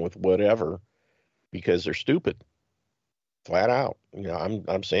along with whatever because they're stupid. Flat out.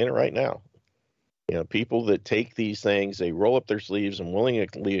 I'm saying it right now. People that take these things, they roll up their sleeves and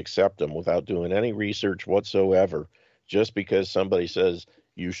willingly accept them without doing any research whatsoever, just because somebody says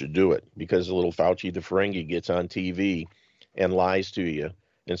you should do it, because the little Fauci the Ferengi gets on TV and lies to you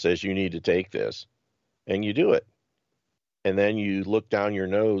and says you need to take this, and you do it. And then you look down your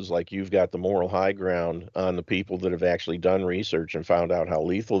nose like you've got the moral high ground on the people that have actually done research and found out how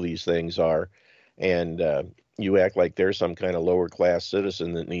lethal these things are, and you act like they're some kind of lower class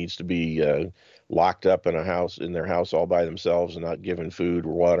citizen that needs to be locked up in their house all by themselves and not given food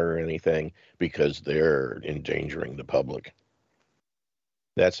or water or anything because they're endangering the public.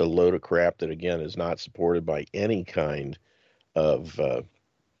 That's a load of crap that, again, is not supported by any kind of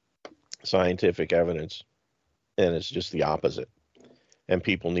scientific evidence, and it's just the opposite. And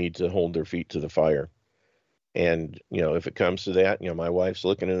people need to hold their feet to the fire. And, if it comes to that, my wife's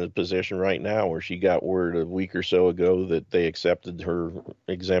looking in a position right now where she got word a week or so ago that they accepted her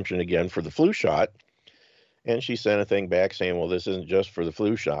exemption again for the flu shot. And she sent a thing back saying, well, this isn't just for the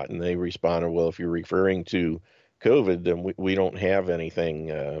flu shot. And they responded, well, if you're referring to COVID, then we don't have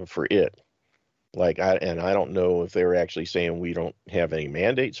anything for it. I don't know if they're actually saying we don't have any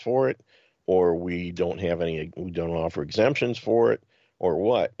mandates for it, or we don't offer exemptions for it, or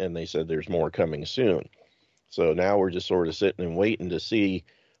what. And they said there's more coming soon. So now we're just sort of sitting and waiting to see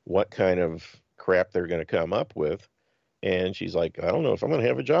what kind of crap they're going to come up with. And she's like, I don't know if I'm going to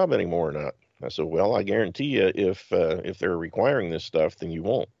have a job anymore or not. I said, well, I guarantee you if they're requiring this stuff, then you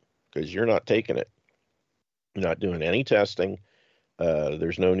won't, because you're not taking it. You're not doing any testing.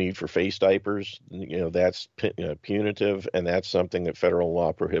 There's no need for face diapers. That's punitive, and that's something that federal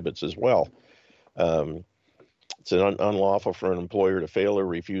law prohibits as well. It's unlawful for an employer to fail or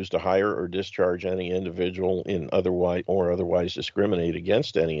refuse to hire or discharge any individual otherwise discriminate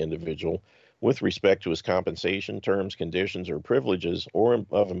against any individual with respect to his compensation, terms, conditions, or privileges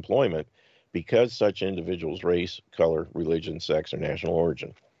of employment because such individual's race, color, religion, sex, or national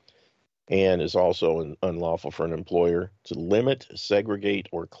origin. And is also unlawful for an employer to limit, segregate,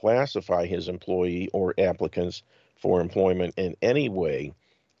 or classify his employee or applicants for employment in any way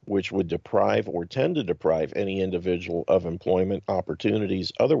which would deprive or tend to deprive any individual of employment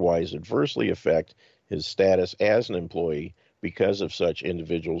opportunities, otherwise adversely affect his status as an employee because of such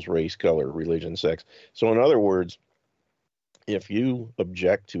individual's race, color, religion, sex. So in other words, if you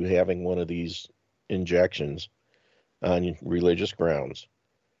object to having one of these injections, on religious grounds.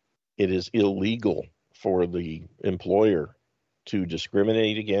 It is illegal for the employer to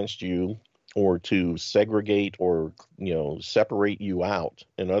discriminate against you or to segregate or, separate you out.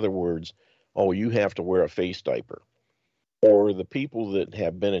 In other words, oh, you have to wear a face diaper. Or the people that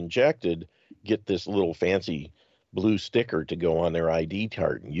have been injected get this little fancy blue sticker to go on their ID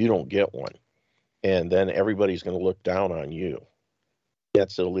card, and you don't get one. And then everybody's going to look down on you.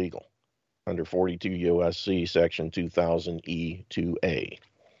 That's illegal under 42 U.S.C. Section 2000E2A.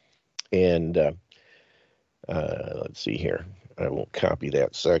 And let's see here. I won't copy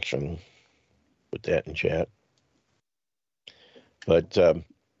that section. Put that in chat. But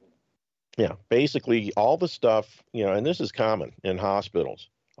yeah, basically all the stuff, and this is common in hospitals.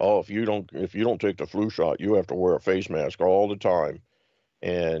 Oh, if you don't take the flu shot, you have to wear a face mask all the time.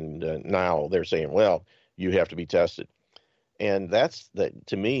 And now they're saying, well, you have to be tested. And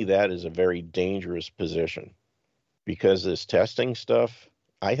to me, that is a very dangerous position, because this testing stuff,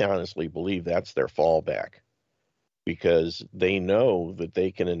 I honestly believe that's their fallback, because they know that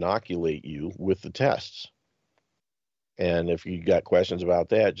they can inoculate you with the tests. And if you got questions about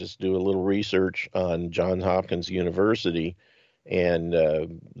that, just do a little research on Johns Hopkins University and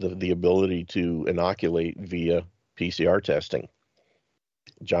the ability to inoculate via PCR testing.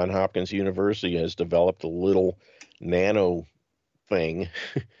 Johns Hopkins University has developed a little nano thing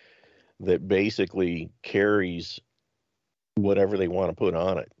that basically carries whatever they want to put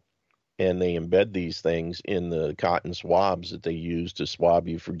on it. And they embed these things in the cotton swabs that they use to swab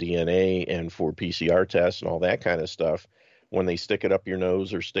you for DNA and for PCR tests and all that kind of stuff. When they stick it up your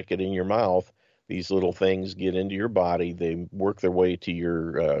nose or stick it in your mouth, these little things get into your body. They work their way to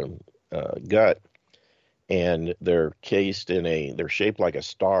your gut, and they're they're shaped like a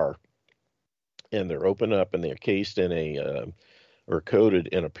star, and they're open up and they're cased in or coated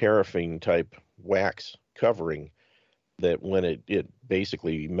in a paraffin type wax covering that when it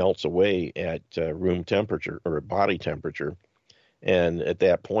basically melts away at room temperature or body temperature. And at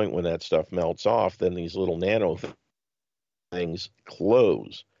that point, when that stuff melts off, then these little nano things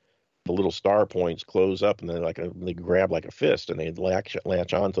close. The little star points close up, and they grab like a fist, and they latch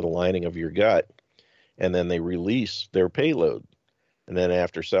onto the lining of your gut, and then they release their payload. And then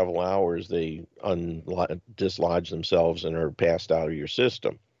after several hours, they dislodge themselves and are passed out of your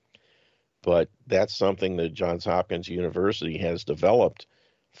system. But that's something that Johns Hopkins University has developed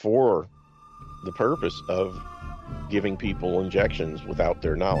for the purpose of giving people injections without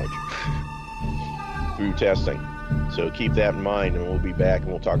their knowledge through testing. So keep that in mind, and we'll be back,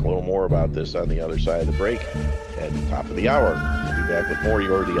 and we'll talk a little more about this on the other side of the break at the top of the hour. We'll be back with more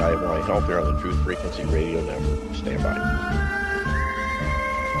Your DIY Health here on the Truth Frequency Radio Network. Stand by.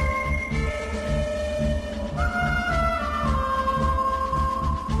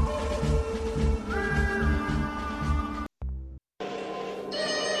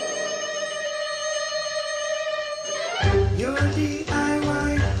 Your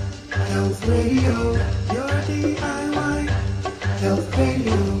DIY Health Radio. Your DIY Health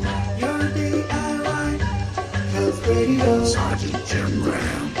Radio. Your DIY Health Radio. Sergeant Jim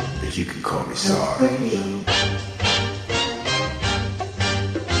Ram, but you can call me Health Sarge. Radio.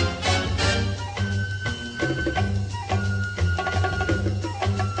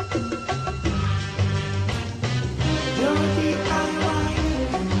 Your DIY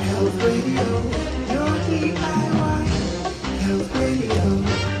Health Radio. Your DIY Health Radio.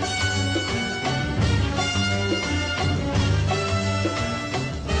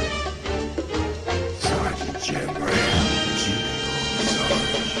 Sergeant Jim Ram, but you can call me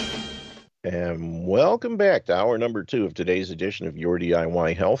Sarge. And welcome back to hour number 2 of today's edition of Your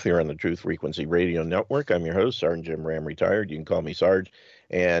DIY Health here on the Truth Frequency Radio Network. I'm your host, Sergeant Jim Ram, retired. You can call me Sarge.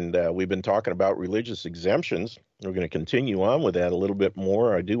 And we've been talking about religious exemptions. We're going to continue on with that a little bit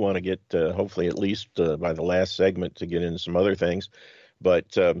more. I do want to get, hopefully at least by the last segment, to get into some other things.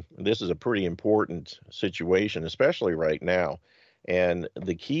 But this is a pretty important situation, especially right now. And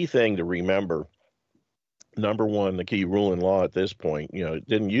the key thing to remember, number one, the key rule in law at this point, it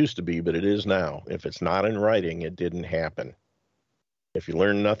didn't used to be, but it is now. If it's not in writing, it didn't happen. If you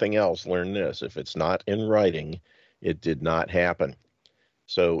learn nothing else, learn this. If it's not in writing, it did not happen.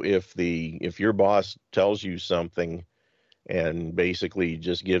 So if your boss tells you something and basically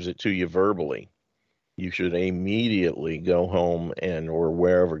just gives it to you verbally, you should immediately go home or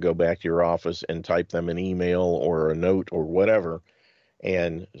wherever, go back to your office and type them an email or a note or whatever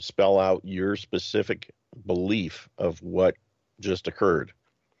and spell out your specific belief of what just occurred.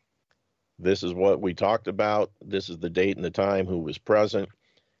 This is what we talked about. This is the date and the time, who was present,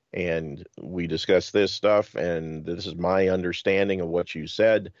 and we discussed this stuff, and this is my understanding of what you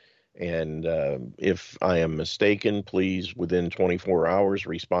said, And if I am mistaken, please, within 24 hours,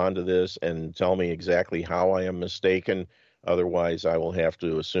 respond to this and tell me exactly how I am mistaken. Otherwise, I will have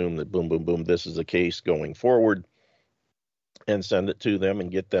to assume that boom, boom, boom, this is the case going forward, and send it to them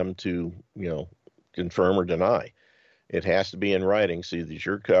and get them to, confirm or deny. It has to be in writing so that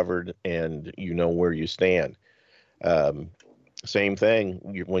you're covered and you know where you stand. Um, Same thing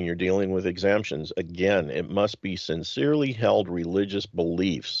when you're dealing with exemptions. Again, it must be sincerely held religious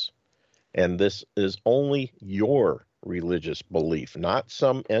beliefs. And this is only your religious belief, not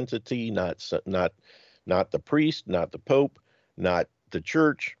some entity, not the priest, not the pope, not the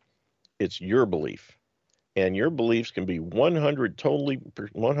church. It's your belief. And your beliefs can be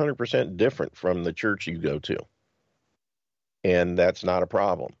 100% different from the church you go to. And that's not a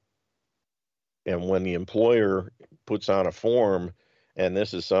problem. And when the employer puts on a form, and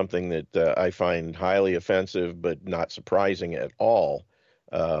this is something that I find highly offensive, but not surprising at all,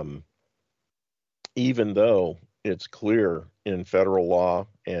 even though it's clear in federal law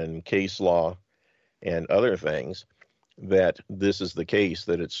and case law and other things that this is the case,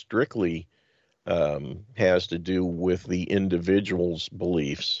 that it strictly has to do with the individual's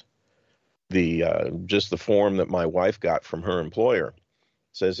beliefs. Just the form that my wife got from her employer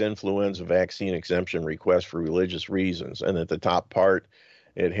says influenza vaccine exemption request for religious reasons. And at the top part,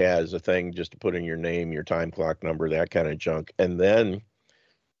 it has a thing just to put in your name, your time clock number, that kind of junk. And then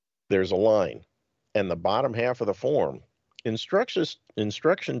there's a line. And the bottom half of the form,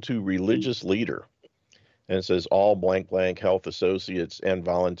 instruction to religious leader. And it says all blank blank health associates and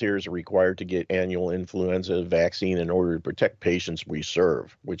volunteers are required to get annual influenza vaccine in order to protect patients we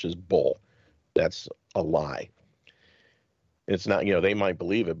serve, which is bull. That's a lie. It's not, they might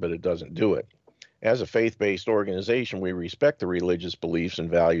believe it, but it doesn't do it. As a faith-based organization, we respect the religious beliefs and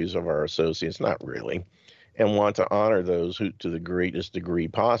values of our associates, not really, and want to honor those who, to the greatest degree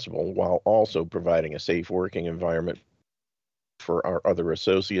possible, while also providing a safe working environment for our other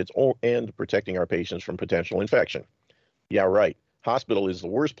associates and protecting our patients from potential infection. Yeah, right. Hospital is the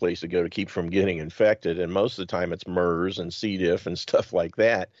worst place to go to keep from getting infected, and most of the time it's MERS and C. diff and stuff like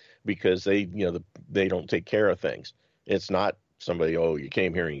that because they don't take care of things. It's not somebody, you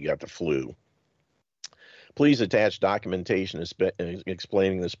came here and you got the flu. Please attach documentation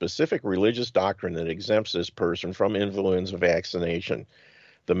explaining the specific religious doctrine that exempts this person from influenza vaccination.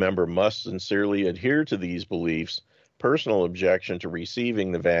 The member must sincerely adhere to these beliefs. Personal objection to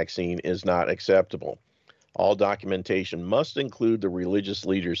receiving the vaccine is not acceptable. All documentation must include the religious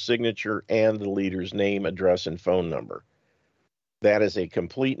leader's signature and the leader's name, address, and phone number. That is a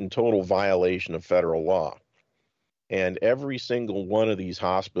complete and total violation of federal law. And every single one of these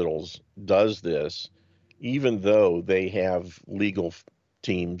hospitals does this, even though they have legal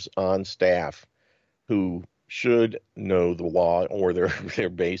teams on staff who should know the law, or they're either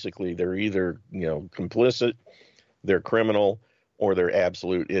complicit, they're criminal, or they're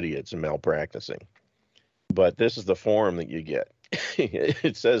absolute idiots and malpracticing. But this is the form that you get.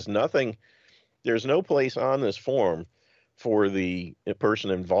 It says nothing. There's no place on this form for the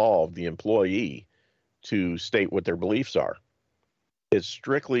person involved, the employee, to state what their beliefs are. It's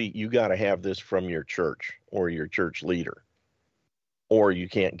strictly, you got to have this from your church or your church leader, or you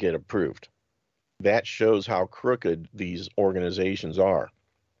can't get approved. That shows how crooked these organizations are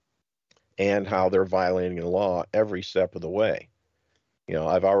and how they're violating the law every step of the way.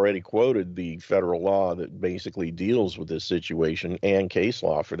 I've already quoted the federal law that basically deals with this situation, and case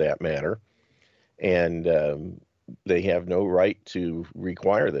law for that matter, and they have no right to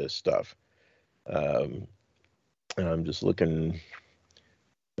require this stuff. I'm just looking.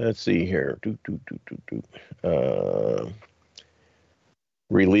 Let's see here.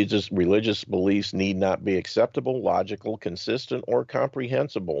 Religious beliefs need not be acceptable, logical, consistent, or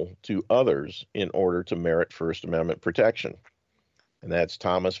comprehensible to others in order to merit First Amendment protection. And that's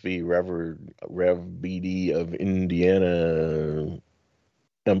Thomas v. Rev BD of Indiana,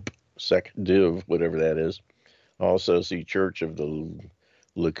 Sec Div, whatever that is. Also see Church of the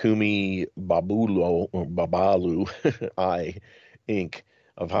Lukumi Babalu I, Inc.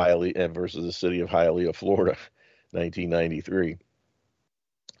 of Hialeah versus the City of Hialeah, Florida, 1993.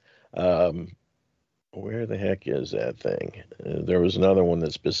 Where the heck is that thing? There was another one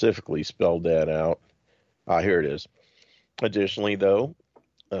that specifically spelled that out. Here it is. Additionally, though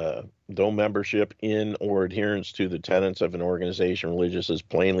membership in or adherence to the tenets of an organization religious is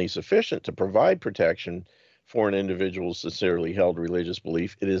plainly sufficient to provide protection for an individual's sincerely held religious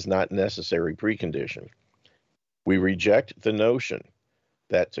belief, it is not necessary precondition. We reject the notion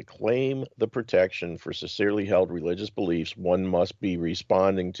that to claim the protection for sincerely held religious beliefs, one must be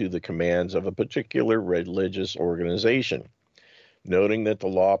responding to the commands of a particular religious organization. noting that the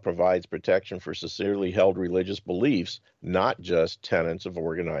law provides protection for sincerely held religious beliefs, not just tenets of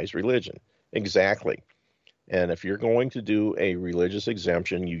organized religion. Exactly. And if you're going to do a religious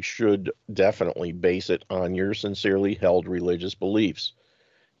exemption, you should definitely base it on your sincerely held religious beliefs.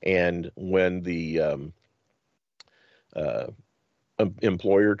 And when the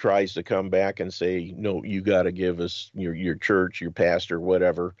employer tries to come back and say, no, you got to give us your church, your pastor,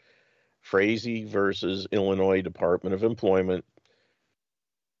 whatever, Frazee versus Illinois Department of Employment,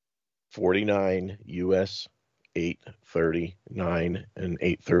 49 U.S. 839 and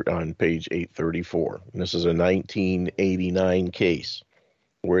 830 on page 834. And this is a 1989 case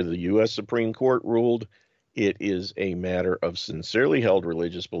where the U.S. Supreme Court ruled it is a matter of sincerely held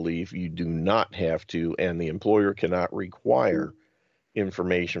religious belief. You do not have to, and the employer cannot require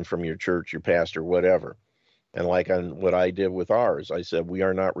information from your church, your pastor, whatever. And like on what I did with ours, I said, we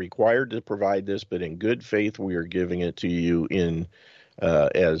are not required to provide this, but in good faith, we are giving it to you in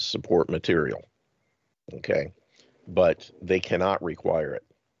as support material. Okay. But they cannot require it.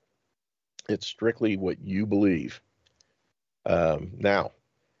 It's strictly what you believe. Now,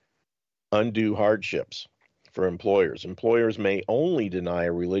 undue hardships for employers. Employers may only deny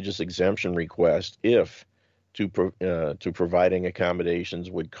a religious exemption request if to providing accommodations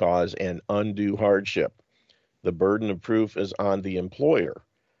would cause an undue hardship. The burden of proof is on the employer,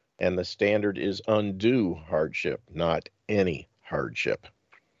 and the standard is undue hardship, not any hardship.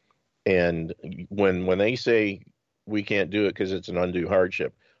 And when they say we can't do it because it's an undue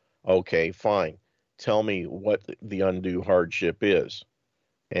hardship, okay, fine. Tell me what the undue hardship is.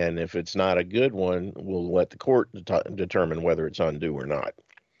 And if it's not a good one, we'll let the court determine whether it's undue or not.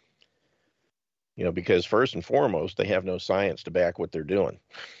 You know, because first and foremost, they have no science to back what they're doing.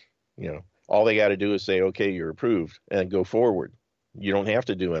 You know, all they got to do is say, okay, you're approved, and go forward. You don't have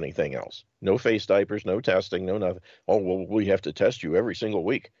to do anything else. No face diapers, no testing, no nothing. Oh, well, we have to test you every single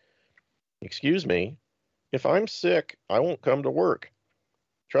week. Excuse me, if I'm sick, I won't come to work.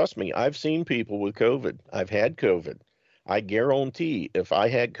 Trust me, I've seen people with COVID. I've had COVID. I guarantee if I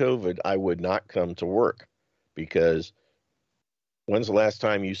had COVID, I would not come to work, because when's the last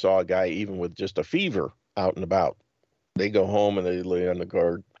time you saw a guy even with just a fever out and about? They go home and they lay on the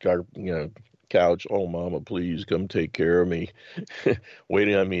couch. Oh, mama, please come take care of me.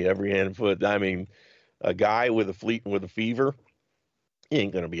 Waiting on me every hand and foot. I mean, a guy with a fever, he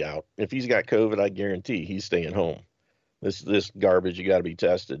ain't going to be out. If he's got COVID, I guarantee he's staying home. This garbage, you got to be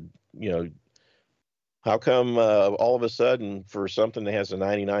tested. You know, how come all of a sudden for something that has a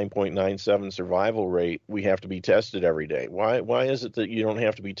 99.97 survival rate, we have to be tested every day? Why is it that you don't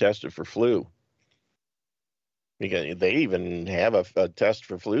have to be tested for flu? Because they even have a test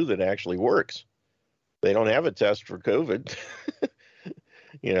for flu that actually works. They don't have a test for COVID.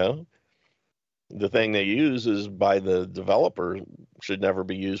 You know, the thing they use is by the developer should never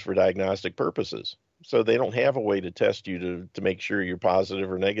be used for diagnostic purposes. So they don't have a way to test you to make sure you're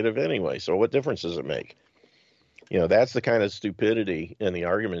positive or negative anyway. So what difference does it make? You know, that's the kind of stupidity in the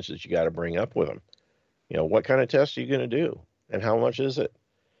arguments that you got to bring up with them. You know, what kind of test are you going to do? And how much is it?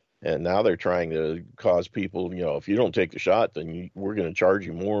 And now they're trying to cause people, you know, if you don't take the shot, then we're going to charge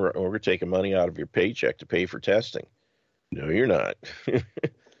you more, or we're taking money out of your paycheck to pay for testing. No, you're not.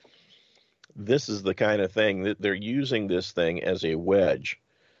 This is the kind of thing that they're using this thing as a wedge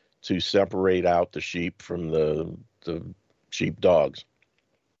to separate out the sheep from the sheep dogs.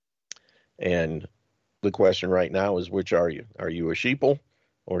 And the question right now is, which are you? Are you a sheeple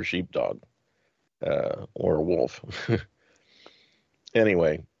or a sheepdog or a wolf?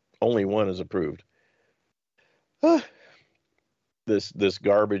 Anyway, only one is approved. This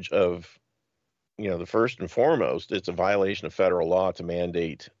garbage of, you know, the first and foremost, it's a violation of federal law to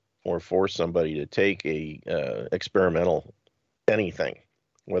mandate or force somebody to take a experimental anything,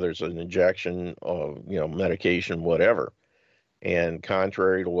 whether it's an injection of, you know, medication, whatever. And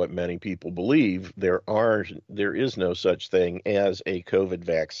contrary to what many people believe, there is no such thing as a COVID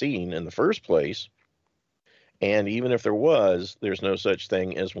vaccine in the first place. And even if there was, there's no such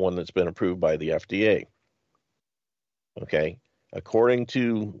thing as one that's been approved by the FDA. Okay. According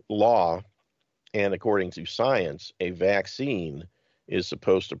to law and according to science, a vaccine is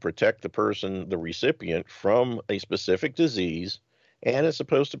supposed to protect the person, the recipient, from a specific disease, and it's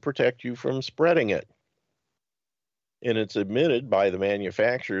supposed to protect you from spreading it. And it's admitted by the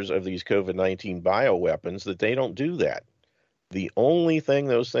manufacturers of these COVID-19 bioweapons that they don't do that. The only thing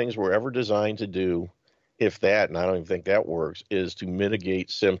those things were ever designed to do, if that, and I don't even think that works, is to mitigate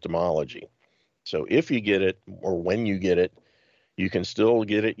symptomology. So if you get it, or when you get it, you can still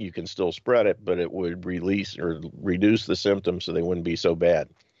get it, you can still spread it, but it would release or reduce the symptoms so they wouldn't be so bad.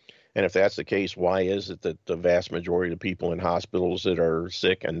 And if that's the case, why is it that the vast majority of people in hospitals that are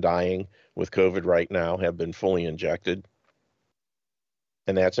sick and dying with COVID right now have been fully injected?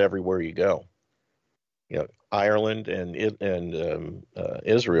 And that's everywhere you go. Ireland and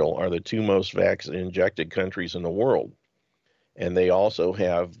Israel are the two most injected countries in the world. And they also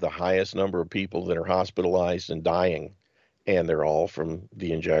have the highest number of people that are hospitalized and dying, and they're all from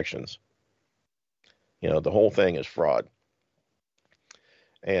the injections. The whole thing is fraud.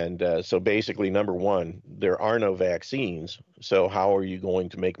 And so basically, number one, there are no vaccines. So how are you going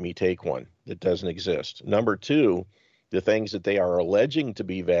to make me take one that doesn't exist? Number two, the things that they are alleging to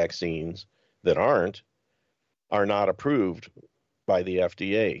be vaccines that are not approved by the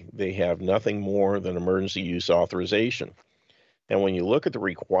FDA. They have nothing more than emergency use authorization. And when you look at the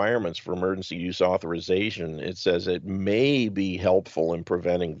requirements for emergency use authorization, it says it may be helpful in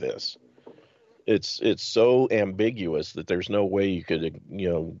preventing this. It's so ambiguous that there's no way you could,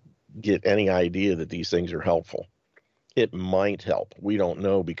 get any idea that these things are helpful. It might help. We don't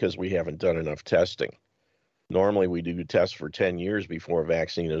know because we haven't done enough testing. Normally we do tests for 10 years before a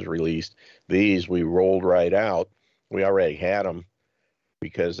vaccine is released. These we rolled right out. We already had them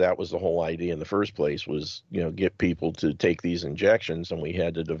because that was the whole idea in the first place was, get people to take these injections, and we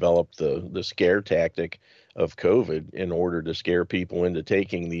had to develop the scare tactic of COVID in order to scare people into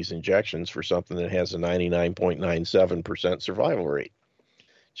taking these injections for something that has a 99.97% survival rate.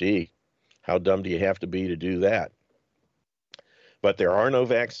 Gee, how dumb do you have to be to do that? But there are no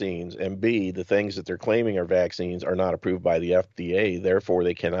vaccines, and B, the things that they're claiming are vaccines are not approved by the FDA, therefore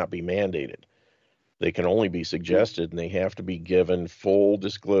they cannot be mandated. They can only be suggested, and they have to be given full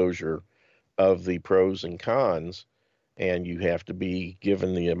disclosure of the pros and cons, and you have to be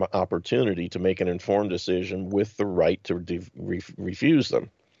given the opportunity to make an informed decision with the right to refuse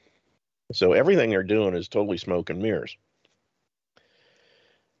them. So everything they're doing is totally smoke and mirrors.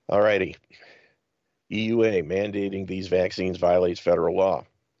 All righty. EUA mandating these vaccines violates federal law.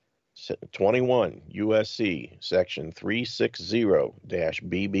 21 USC section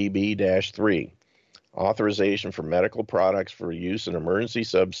 360-BBB-3. Authorization for medical products for use in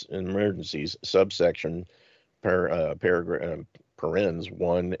emergencies, subsection parens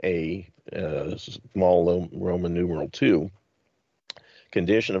 1A, small Roman numeral 2.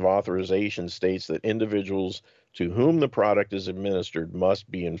 Condition of authorization states that individuals to whom the product is administered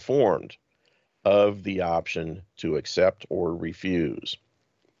must be informed of the option to accept or refuse.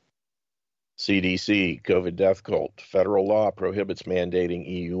 CDC, COVID death cult. Federal law prohibits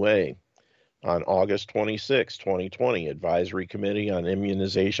mandating EUA. On August 26, 2020, Advisory Committee on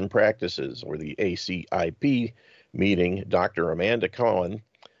Immunization Practices, or the ACIP meeting, Dr. Amanda Cohen,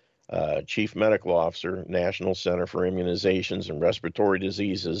 Chief Medical Officer, National Center for Immunizations and Respiratory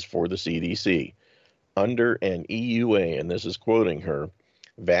Diseases for the CDC. Under an EUA, and this is quoting her,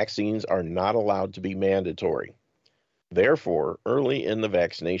 vaccines are not allowed to be mandatory. Therefore, early in the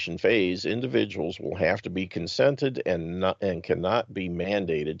vaccination phase, individuals will have to be consented and cannot be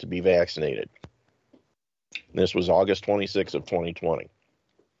mandated to be vaccinated. This was August 26 of 2020.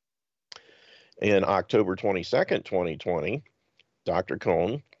 In October 22nd, 2020, Dr.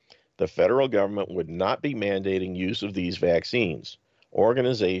 Cohn, the federal government would not be mandating use of these vaccines.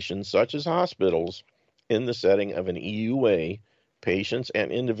 Organizations such as hospitals, in the setting of an EUA, patients and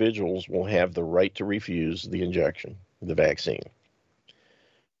individuals will have the right to refuse the injection, the vaccine.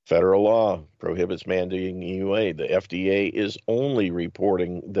 Federal law prohibits mandating EUA. The FDA is only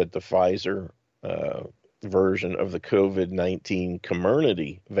reporting that the Pfizer version of the COVID-19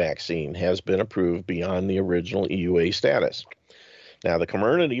 Comirnaty vaccine has been approved beyond the original EUA status. Now, the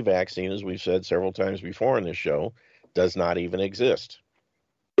Comirnaty vaccine, as we've said several times before in this show, does not even exist.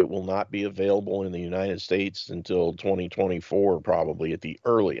 It will not be available in the United States until 2024, probably at the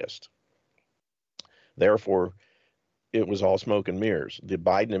earliest. Therefore, it was all smoke and mirrors. The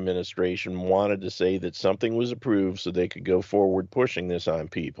Biden administration wanted to say that something was approved so they could go forward pushing this on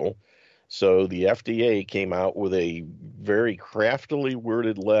people. So the FDA came out with a very craftily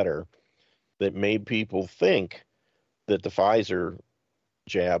worded letter that made people think that the Pfizer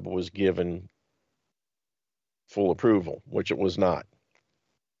jab was given full approval, which it was not.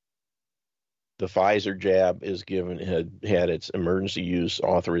 The Pfizer jab had its emergency use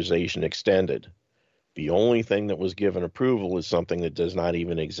authorization extended. The only thing that was given approval is something that does not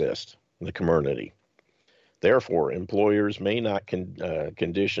even exist, the Comirnaty. Therefore, employers may not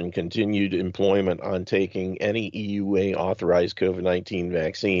condition continued employment on taking any EUA authorized COVID-19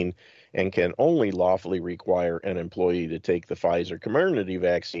 vaccine and can only lawfully require an employee to take the Pfizer Comirnaty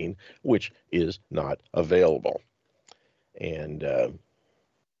vaccine, which is not available. And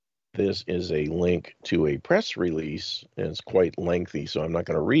This is a link to a press release, and it's quite lengthy, so I'm not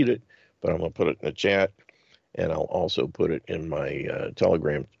going to read it, but I'm going to put it in the chat, and I'll also put it in my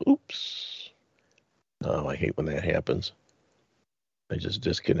Telegram. Oops. Oh, I hate when that happens. I just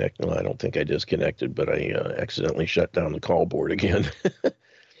disconnected. Well, I don't think I disconnected, but I accidentally shut down the call board again.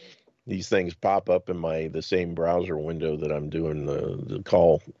 These things pop up in the same browser window that I'm doing the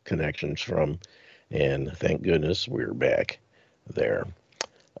call connections from, and thank goodness we're back there.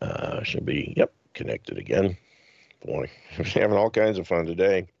 Should be, connected again. Boy, I'm having all kinds of fun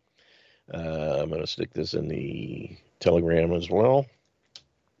today. I'm going to stick this in the Telegram as well,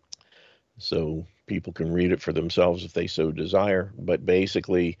 so people can read it for themselves if they so desire. But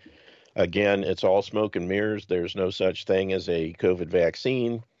basically, again, it's all smoke and mirrors. There's no such thing as a COVID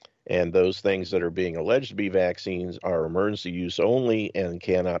vaccine, and those things that are being alleged to be vaccines are emergency use only and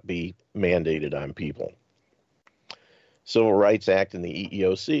cannot be mandated on people. Civil Rights Act and the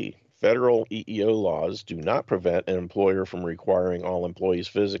EEOC. Federal EEO laws do not prevent an employer from requiring all employees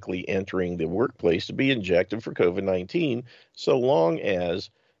physically entering the workplace to be injected for COVID-19, so long as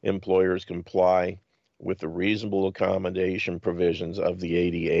employers comply with the reasonable accommodation provisions of the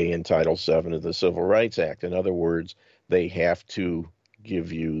ADA and Title VII of the Civil Rights Act. In other words, they have to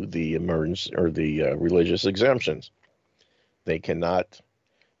give you the emergency or the religious exemptions. They cannot,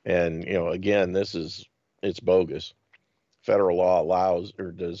 and again, it's bogus. Federal law allows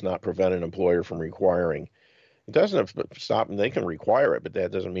or does not prevent an employer from requiring. It doesn't stop them. They can require it, but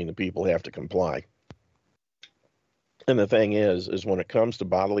that doesn't mean the people have to comply. And the thing is when it comes to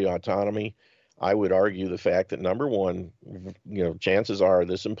bodily autonomy, I would argue the fact that, number one, chances are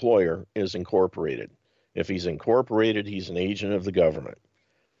this employer is incorporated. If he's incorporated, he's an agent of the government.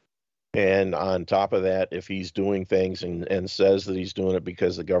 And on top of that, if he's doing things and says that he's doing it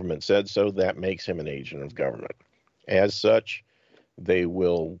because the government said so, that makes him an agent of government. As such,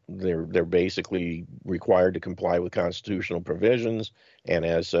 they're basically required to comply with constitutional provisions, and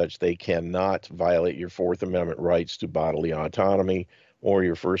as such, they cannot violate your Fourth Amendment rights to bodily autonomy or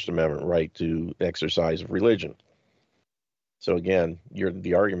your First Amendment right to exercise of religion. So again,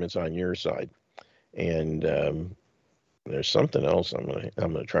 the argument's on your side. And there's something else I'm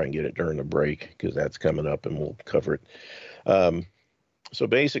gonna try and get it during the break, because that's coming up and we'll cover it. So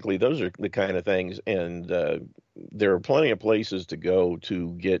basically, those are the kind of things, and there are plenty of places to go to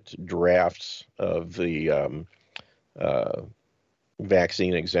get drafts of the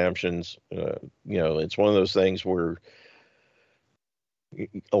vaccine exemptions. It's one of those things where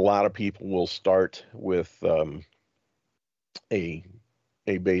a lot of people will start with a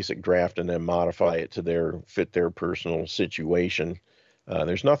basic draft and then modify it to fit their personal situation.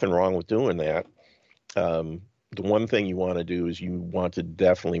 There's nothing wrong with doing that. The one thing you want to do is you want to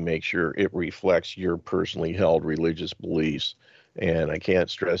definitely make sure it reflects your personally held religious beliefs. And I can't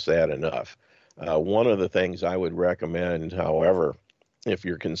stress that enough. One of the things I would recommend, however, if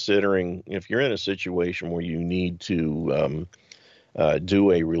you're in a situation where you need to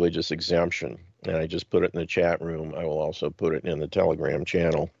do a religious exemption, and I just put it in the chat room, I will also put it in the Telegram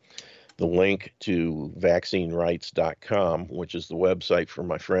channel, the link to vaccinerights.com, which is the website for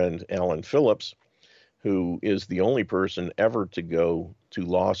my friend Alan Phillips, who is the only person ever to go to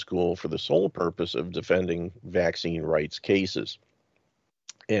law school for the sole purpose of defending vaccine rights cases.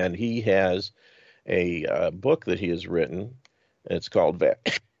 And he has a book that he has written. It's called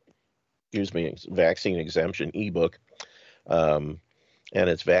Vaccine Exemption ebook, and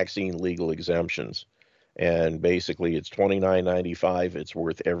it's Vaccine Legal Exemptions. And basically, it's $29.95. It's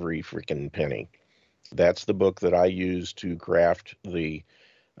worth every freaking penny. That's the book that I use to craft the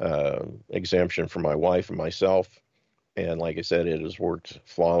exemption for my wife and myself, and like I said, it has worked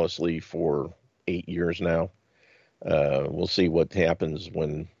flawlessly for 8 years now. We'll see what happens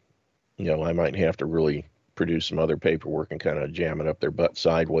when I might have to really produce some other paperwork and kind of jam it up their butt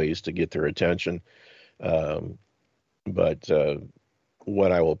sideways to get their attention. But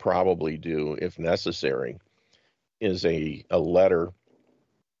what I will probably do, if necessary, is a letter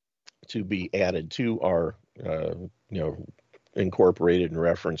to be added to our incorporated in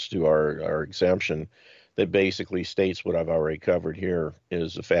reference to our exemption, that basically states what I've already covered here,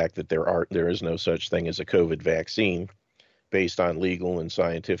 is the fact that there is no such thing as a COVID vaccine based on legal and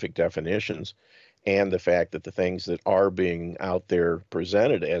scientific definitions, and the fact that the things that are being out there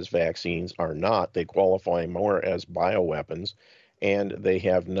presented as vaccines are not. They qualify more as bioweapons, and they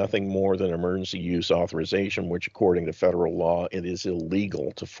have nothing more than emergency use authorization, which according to federal law, it is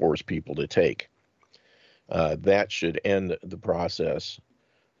illegal to force people to take. That should end the process,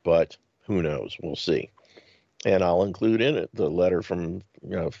 but who knows? We'll see. And I'll include in it the letter from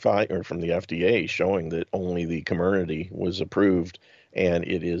from the FDA showing that only the Comirnaty was approved and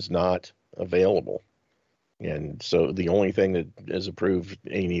it is not available. And so the only thing that is approved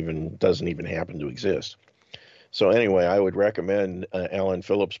doesn't even happen to exist. So anyway, I would recommend Alan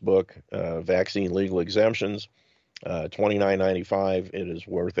Phillips' book, Vaccine Legal Exemptions, $29.95. It is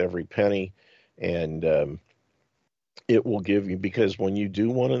worth every penny, and it will give you, because when you do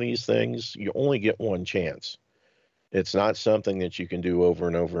one of these things, you only get one chance. It's not something that you can do over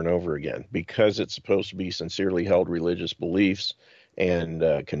and over and over again, because it's supposed to be sincerely held religious beliefs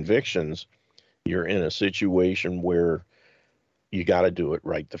and convictions. You're in a situation where you got to do it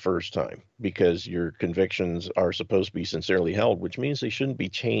right the first time, because your convictions are supposed to be sincerely held, which means they shouldn't be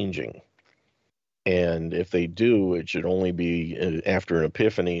changing. And if they do, it should only be after an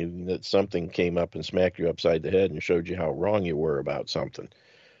epiphany that something came up and smacked you upside the head and showed you how wrong you were about something.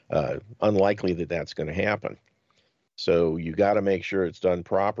 Unlikely that that's going to happen. So you got to make sure it's done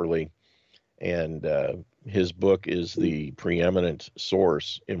properly. And his book is the preeminent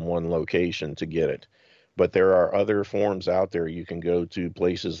source in one location to get it. But there are other forums out there. You can go to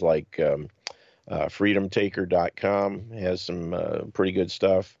places like freedomtaker.com has some pretty good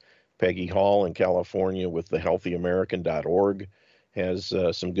stuff. Peggy Hall in California with the healthyamerican.org has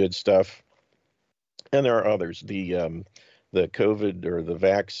some good stuff. And there are others. The COVID or the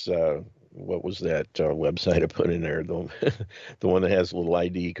Vax, what was that website I put in there? The one that has little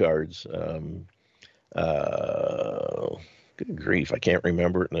ID cards. Good grief, I can't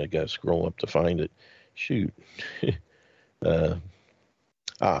remember it, and I got to scroll up to find it. Shoot. The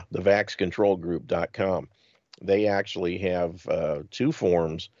vaxcontrolgroup.com. They actually have two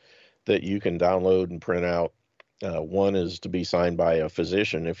forms that you can download and print out. One is to be signed by a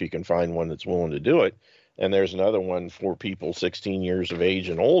physician, if you can find one that's willing to do it. And there's another one for people 16 years of age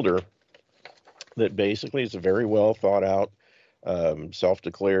and older that basically is a very well thought out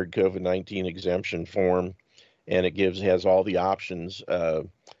self-declared COVID-19 exemption form, and it has all the options.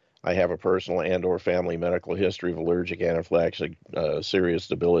 I have a personal and or family medical history of allergic, anaphylactic, serious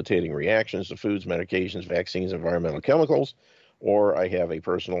debilitating reactions to foods, medications, vaccines, environmental chemicals, or I have a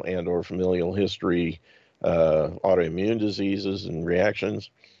personal and or familial history, autoimmune diseases and reactions,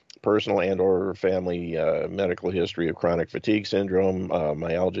 personal and or family medical history of chronic fatigue syndrome,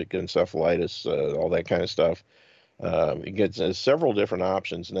 myalgic encephalitis, all that kind of stuff. It gets several different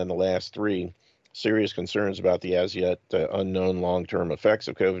options, and then the last three: serious concerns about the as yet unknown long-term effects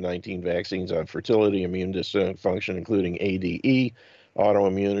of COVID-19 vaccines on fertility, immune dysfunction, including ADE,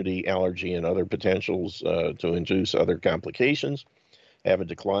 autoimmunity, allergy, and other potentials to induce other complications. I have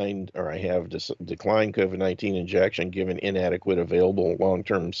declined COVID-19 injection given inadequate available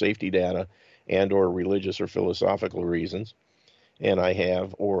long-term safety data and or religious or philosophical reasons. And I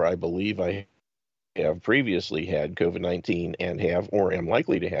have, or I believe I have previously had COVID-19 and have or am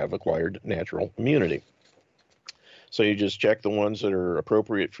likely to have acquired natural immunity. So you just check the ones that are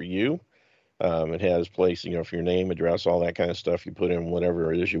appropriate for you. It has place, for your name, address, all that kind of stuff. You put in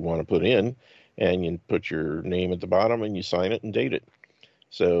whatever it is you want to put in, and you put your name at the bottom and you sign it and date it.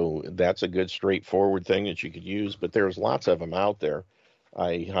 So that's a good straightforward thing that you could use, but there's lots of them out there.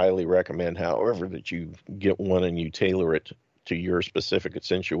 I highly recommend, however, that you get one and you tailor it to your specific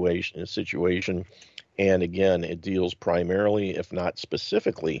situation. And again, it deals primarily, if not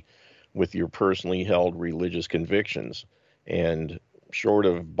specifically, with your personally held religious convictions. And short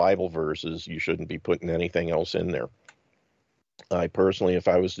of Bible verses, you shouldn't be putting anything else in there. I personally, if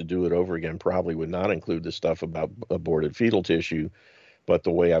I was to do it over again, probably would not include the stuff about aborted fetal tissue, but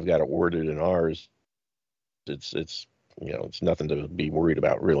the way I've got it worded in ours, it's nothing to be worried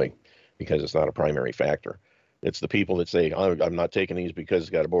about really, because it's not a primary factor. It's the people that say, I'm not taking these because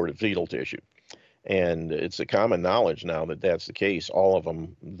it's got aborted fetal tissue. And it's a common knowledge now that that's the case. All of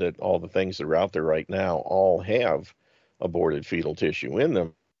them, that all the things that are out there right now all have aborted fetal tissue in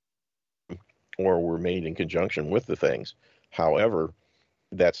them or were made in conjunction with the things. However,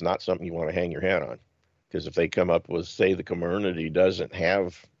 that's not something you want to hang your hat on, because if they come up with, say, the community doesn't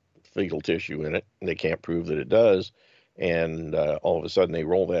have fetal tissue in it, and they can't prove that it does, and all of a sudden they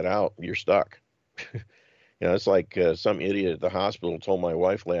roll that out, you're stuck. It's like some idiot at the hospital told my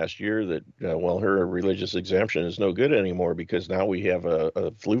wife last year that, her religious exemption is no good anymore because now we have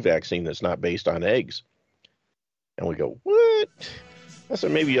a flu vaccine that's not based on eggs. And we go, what? I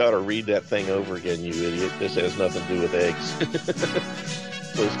said, maybe you ought to read that thing over again, you idiot. This has nothing to do with eggs.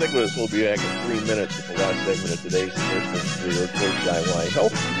 So stick with us. We'll be back in 3 minutes with the last segment of today's edition of the Earthquake DIY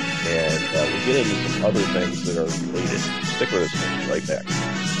Health. And we'll get into some other things that are related. Stick with us. We'll be right back.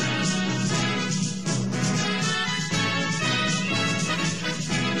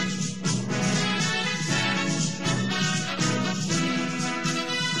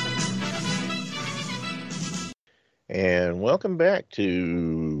 And welcome back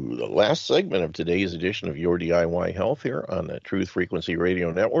to the last segment of today's edition of Your DIY Health here on the Truth Frequency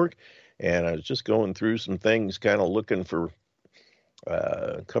Radio Network. And I was just going through some things, kind of looking for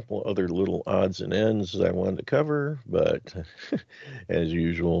a couple other little odds and ends I wanted to cover, but as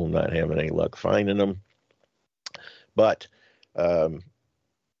usual, not having any luck finding them. But let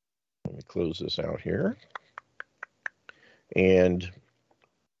me close this out here. And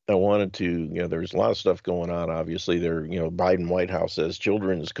I wanted to, there's a lot of stuff going on. Obviously, Biden White House says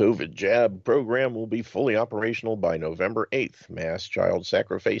children's COVID jab program will be fully operational by November 8th. Mass child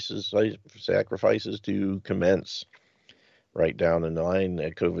sacrifices to commence. Right down in the line,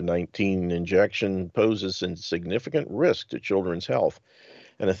 that COVID-19 injection poses a significant risk to children's health.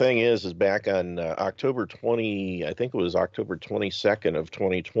 And the thing is back on October 20, I think it was October 22nd of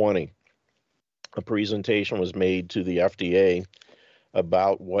 2020, a presentation was made to the FDA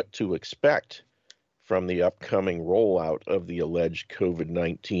about what to expect from the upcoming rollout of the alleged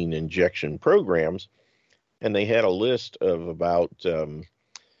COVID-19 injection programs. And they had a list of about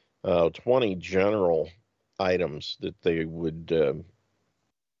 20 general items that they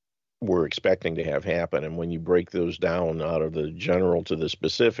were expecting to have happen. And when you break those down out of the general to the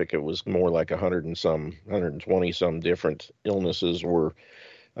specific, it was more like 120 some different illnesses or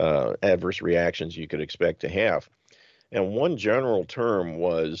adverse reactions you could expect to have. And one general term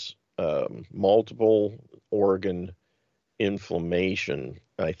was multiple organ inflammation,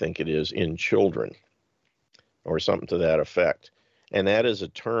 I think it is, in children, or something to that effect. And that is a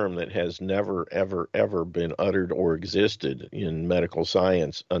term that has never, ever, ever been uttered or existed in medical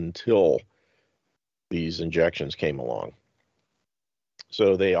science until these injections came along.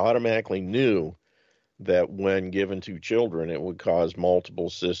 So they automatically knew that when given to children, it would cause multiple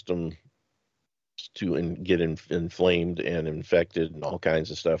systems to get inflamed and infected and all kinds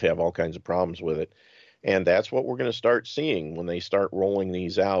of stuff, have all kinds of problems with it. And that's what we're going to start seeing when they start rolling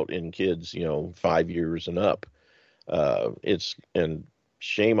these out in kids, 5 years and up. And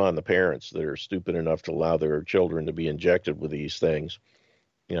shame on the parents that are stupid enough to allow their children to be injected with these things.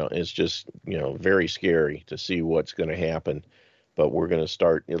 It's just, very scary to see what's going to happen. But we're going to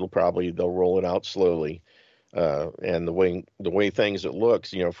start, they'll roll it out slowly. And the way things it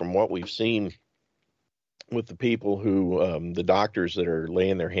looks, from what we've seen with the people who, the doctors that are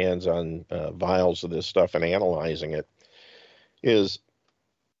laying their hands on vials of this stuff and analyzing it, is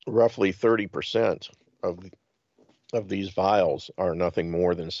roughly 30% of these vials are nothing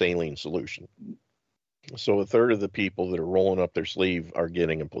more than saline solution. So a third of the people that are rolling up their sleeve are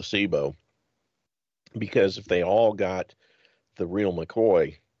getting a placebo, because if they all got the real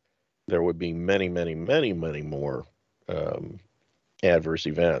McCoy, there would be many, many, many, many more adverse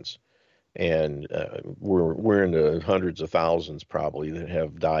events. And we're into hundreds of thousands probably that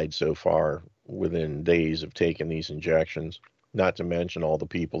have died so far within days of taking these injections, not to mention all the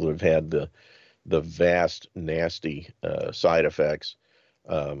people that have had the vast, nasty side effects.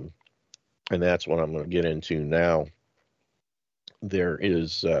 And that's what I'm going to get into now. There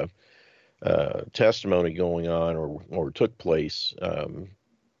is testimony going on or took place.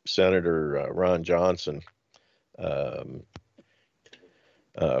 Senator Ron Johnson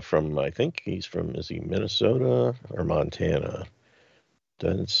from, I think he's from, is he Minnesota or Montana?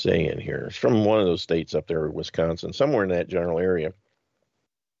 Doesn't say in here. It's from one of those states up there, Wisconsin, somewhere in that general area.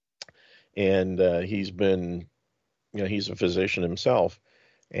 And he's been, he's a physician himself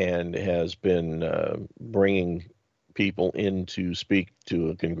and has been bringing people in to speak to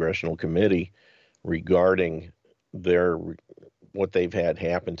a congressional committee regarding what they've had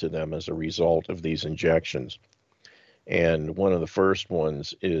happen to them as a result of these injections. And one of the first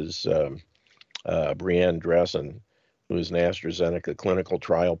ones is Brianne Dressen, who is an AstraZeneca clinical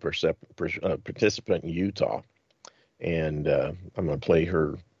trial participant in Utah. And I'm going to play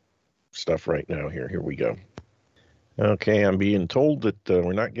her stuff right now here. Here we go. Okay, I'm being told that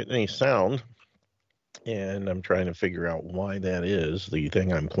we're not getting any sound, and I'm trying to figure out why that is. The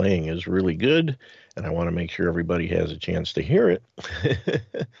thing I'm playing is really good, and I want to make sure everybody has a chance to hear it.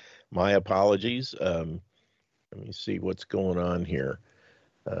 My apologies. Let me see what's going on here.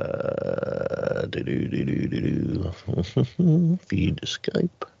 Feed to Skype.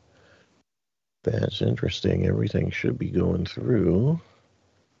 That's interesting. Everything should be going through.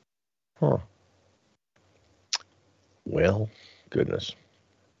 Huh. Well, goodness.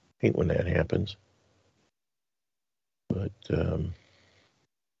 Hate when that happens. But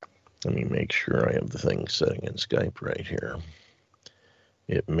let me make sure I have the thing setting in Skype right here.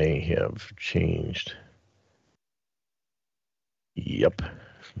 It may have changed. Yep,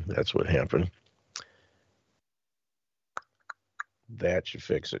 that's what happened. That should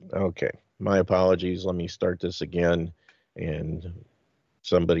fix it. Okay. My apologies. Let me start this again. And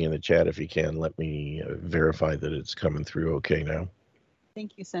somebody in the chat, if you can, let me verify that it's coming through okay now.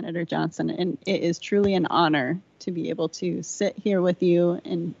 Thank you, Senator Johnson. And it is truly an honor to be able to sit here with you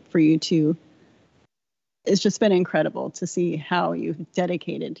and for you to, it's just been incredible to see how you've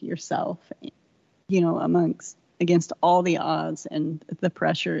dedicated yourself, against all the odds and the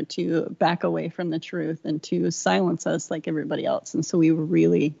pressure to back away from the truth and to silence us like everybody else. And so we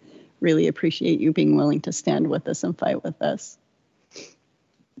really, really appreciate you being willing to stand with us and fight with us.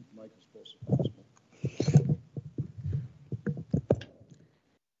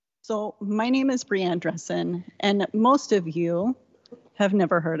 So my name is Brianne Dressen, and most of you have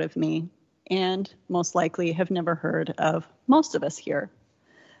never heard of me, and most likely have never heard of most of us here.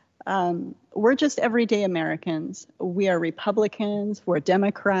 We're just everyday Americans. We are Republicans, we're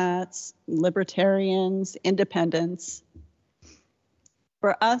Democrats, Libertarians, Independents.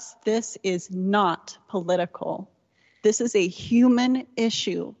 For us, this is not political. This is a human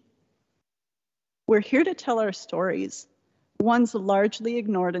issue. We're here to tell our stories, ones largely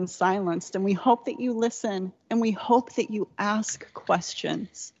ignored and silenced, and we hope that you listen, and we hope that you ask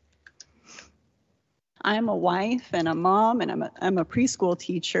questions. I'm a wife and a mom, and I'm a preschool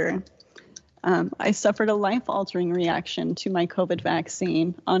teacher. I suffered a life-altering reaction to my COVID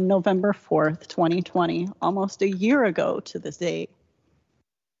vaccine on November 4th, 2020, almost a year ago to this day.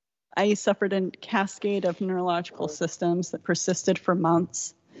 I suffered a cascade of neurological symptoms that persisted for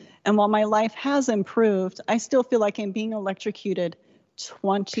months. And while my life has improved, I still feel like I'm being electrocuted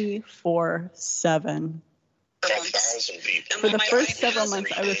 24/7. For the first several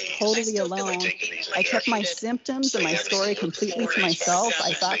months, I was totally alone. I kept my symptoms and my story completely to myself.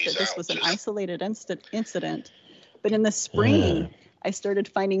 I thought that this was an isolated incident. But in the spring, I started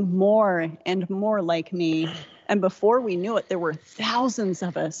finding more and more like me. And before we knew it, there were thousands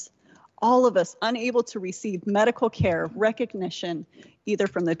of us, all of us unable to receive medical care, recognition, either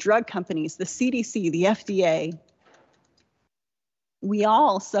from the drug companies, the CDC, the FDA. We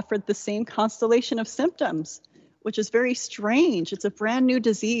all suffered the same constellation of symptoms, which is very strange. It's a brand new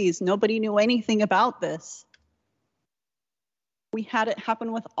disease. Nobody knew anything about this. We had it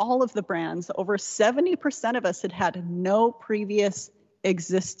happen with all of the brands. Over 70% of us had had no previous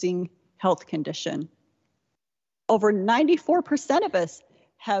existing health condition. Over 94% of us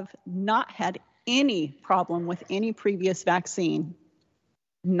have not had any problem with any previous vaccine.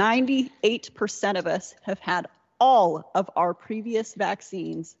 98% of us have had all of our previous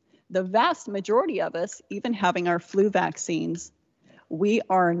vaccines. The vast majority of us even having our flu vaccines. We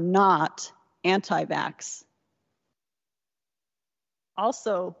are not anti-vax.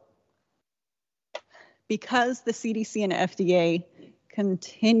 Also, because the CDC and FDA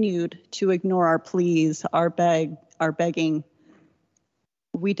continued to ignore our pleas, our begging,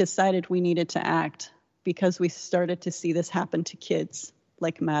 we decided we needed to act because we started to see this happen to kids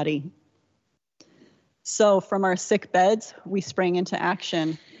like Maddie. So from our sick beds, we sprang into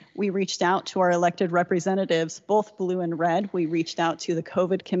action. We reached out to our elected representatives, both blue and red. We reached out to the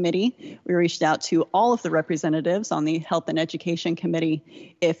COVID committee. We reached out to all of the representatives on the Health and Education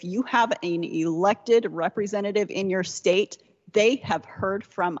Committee. If you have an elected representative in your state, they have heard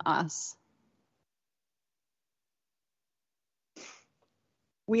from us.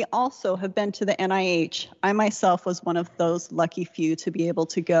 We also have been to the NIH. I myself was one of those lucky few to be able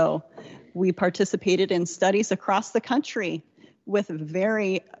to go. We participated in studies across the country with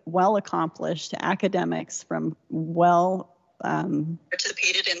very well-accomplished academics from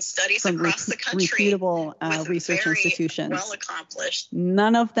participated in studies across the country reputable research institutions.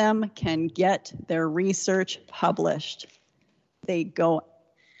 None of them can get their research published. They go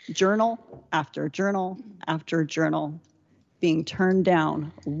journal after journal after journal, being turned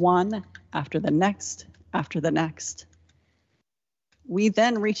down one after the next after the next. We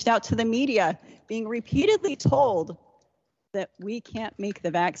then reached out to the media, being repeatedly told that we can't make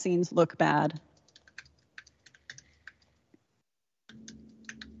the vaccines look bad.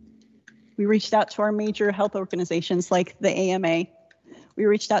 We reached out to our major health organizations like the AMA. We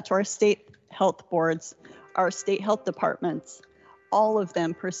reached out to our state health boards, our state health departments, all of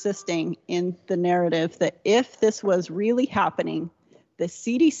them persisting in the narrative that if this was really happening, the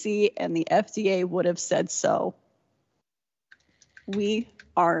CDC and the FDA would have said so. We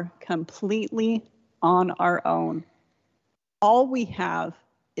are completely on our own. All we have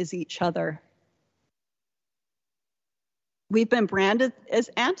is each other. We've been branded as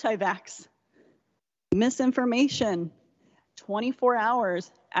anti-vax. Misinformation. 24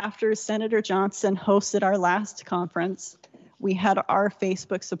 hours after Senator Johnson hosted our last conference, we had our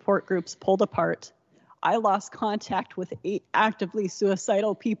Facebook support groups pulled apart. I lost contact with 8 actively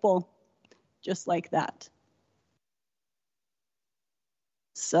suicidal people just like that.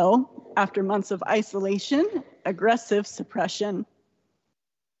 So, after months of isolation, aggressive suppression,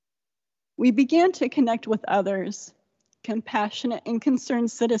 we began to connect with others, compassionate and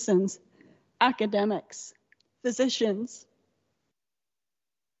concerned citizens, academics, physicians.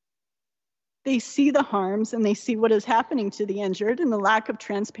 They see the harms and they see what is happening to the injured and the lack of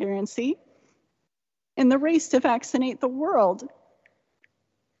transparency in the race to vaccinate the world.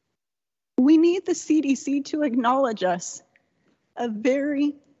 We need the CDC to acknowledge us. A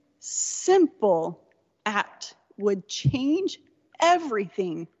very simple act would change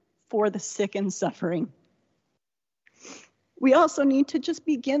everything for the sick and suffering. We also need to just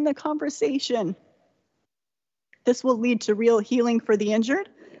begin the conversation. This will lead to real healing for the injured,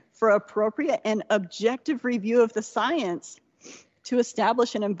 for appropriate and objective review of the science, to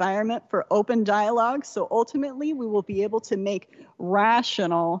establish an environment for open dialogue, so ultimately we will be able to make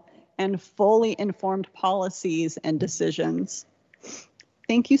rational and fully informed policies and decisions.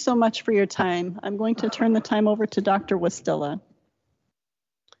 Thank you so much for your time. I'm going to turn the time over to Dr. Wistilla.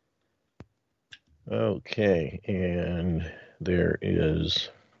 Okay, and there is,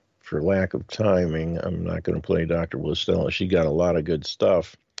 for lack of timing, I'm not going to play Dr. Wistilla. She got a lot of good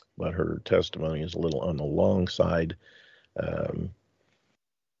stuff, but her testimony is a little on the long side.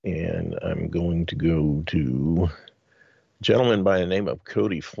 And I'm going to go to a gentleman by the name of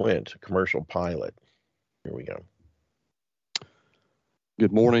Cody Flint, a commercial pilot. Here we go.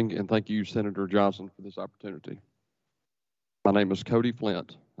 Good morning, and thank you, Senator Johnson, for this opportunity. My name is Cody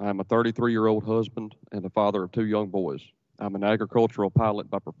Flint. I am a 33-year-old husband and the father of 2 young boys. I'm an agricultural pilot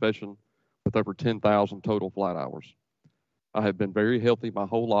by profession with over 10,000 total flight hours. I have been very healthy my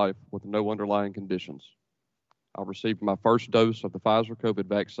whole life with no underlying conditions. I received my first dose of the Pfizer COVID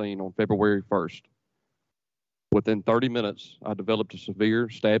vaccine on February 1st. Within 30 minutes, I developed a severe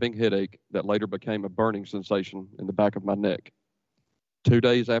stabbing headache that later became a burning sensation in the back of my neck. 2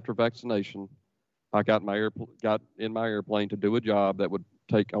 days after vaccination, I got in my airplane to do a job that would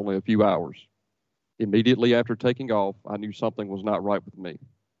take only a few hours. Immediately after taking off, I knew something was not right with me.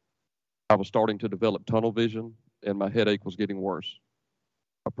 I was starting to develop tunnel vision, and my headache was getting worse.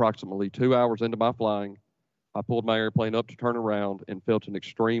 Approximately 2 hours into my flying, I pulled my airplane up to turn around and felt an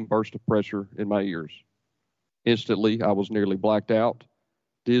extreme burst of pressure in my ears. Instantly, I was nearly blacked out,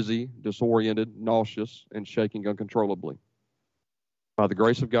 dizzy, disoriented, nauseous, and shaking uncontrollably. By the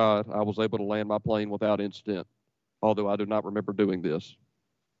grace of God, I was able to land my plane without incident, although I do not remember doing this.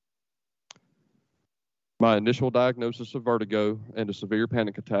 My initial diagnosis of vertigo and a severe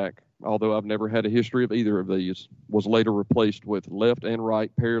panic attack, although I've never had a history of either of these, was later replaced with left and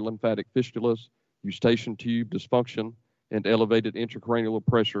right perilymphatic fistulas, eustachian tube dysfunction, and elevated intracranial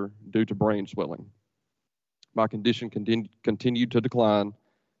pressure due to brain swelling. My condition continued to decline,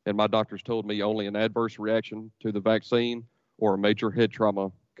 and my doctors told me only an adverse reaction to the vaccine or a major head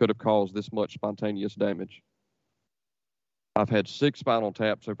trauma could have caused this much spontaneous damage. I've had 6 spinal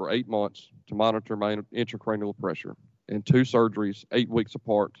taps over 8 months to monitor my intracranial pressure and 2 surgeries 8 weeks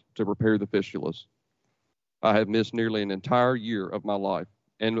apart to repair the fistulas. I have missed nearly an entire year of my life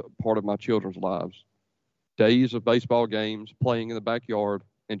and part of my children's lives. Days of baseball games, playing in the backyard,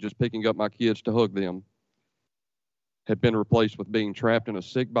 and just picking up my kids to hug them had been replaced with being trapped in a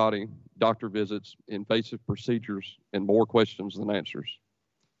sick body, doctor visits, invasive procedures, and more questions than answers.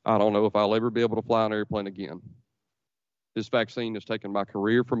 I don't know if I'll ever be able to fly an airplane again. This vaccine has taken my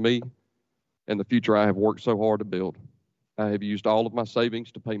career from me and the future I have worked so hard to build. I have used all of my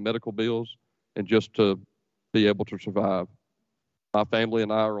savings to pay medical bills and just to be able to survive. My family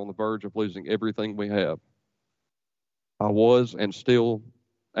and I are on the verge of losing everything we have. I was and still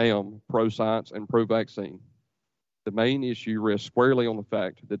am pro-science and pro-vaccine. The main issue rests squarely on the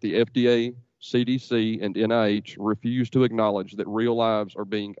fact that the FDA, CDC, and NIH refuse to acknowledge that real lives are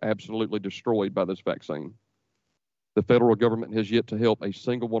being absolutely destroyed by this vaccine. The federal government has yet to help a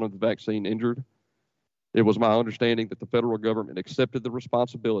single one of the vaccine injured. It was my understanding that the federal government accepted the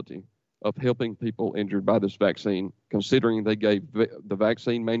responsibility of helping people injured by this vaccine, considering they gave the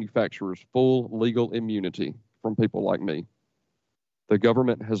vaccine manufacturers full legal immunity from people like me. The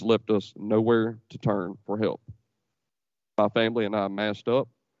government has left us nowhere to turn for help. My family and I masked up,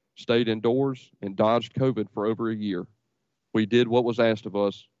 stayed indoors, and dodged COVID for over a year. We did what was asked of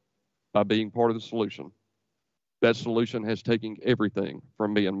us by being part of the solution. That solution has taken everything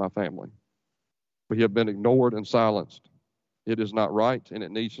from me and my family. We have been ignored and silenced. It is not right, and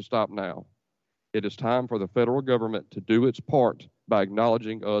it needs to stop now. It is time for the federal government to do its part by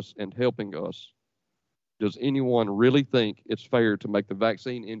acknowledging us and helping us. Does anyone really think it's fair to make the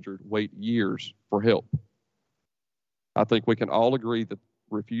vaccine injured wait years for help? I think we can all agree that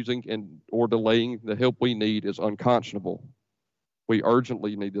refusing or delaying the help we need is unconscionable. We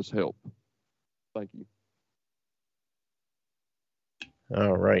urgently need this help. Thank you.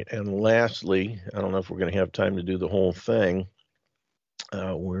 All right. And lastly, I don't know if we're going to have time to do the whole thing.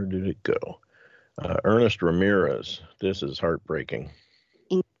 Where did it go? Ernest Ramirez. This is heartbreaking.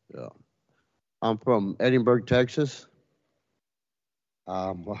 Yeah. I'm from Edinburgh, Texas.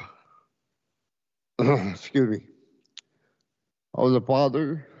 Excuse me. I was a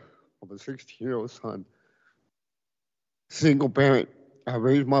father of a 16-year-old son. Single parent. I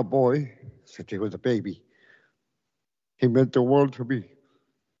raised my boy since he was a baby. He meant the world to me.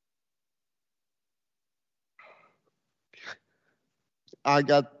 I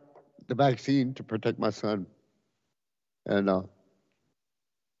got the vaccine to protect my son. And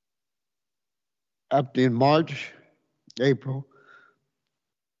after in March, April,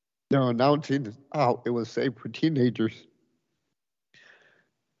 they're announcing how it was safe for teenagers.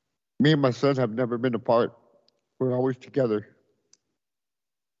 Me and my son have never been apart. We're always together.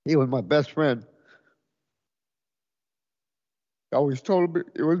 He was my best friend. I always told him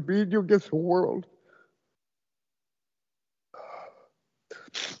it was me and you against the world.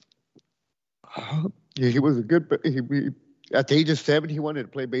 He was a good, at the age of 7, he wanted to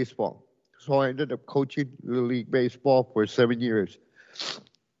play baseball. So I ended up coaching Little League Baseball for 7 years.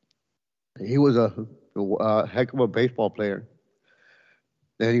 He was a heck of a baseball player.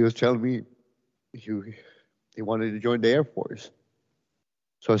 Then he was telling me he wanted to join the Air Force.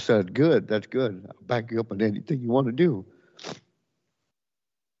 So I said, good, that's good. I'll back you up on anything you want to do.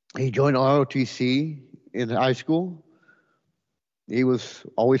 He joined ROTC in high school. He was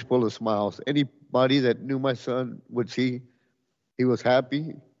always full of smiles. Anybody that knew my son would see he was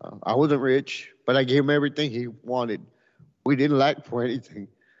happy. I wasn't rich, but I gave him everything he wanted. We didn't lack for anything.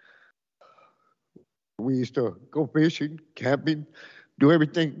 We used to go fishing, camping, do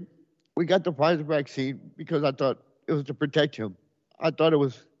everything. We got the Pfizer vaccine because I thought it was to protect him. I thought it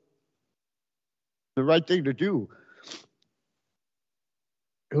was the right thing to do.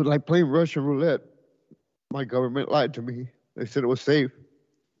 It was like playing Russian roulette. My government lied to me. They said it was safe.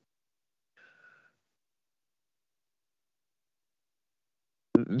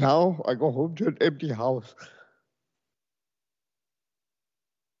 Now I go home to an empty house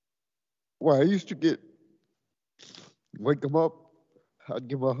where I used to wake them up, I'd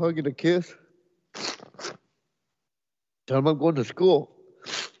give them a hug and a kiss, tell them I'm going to school,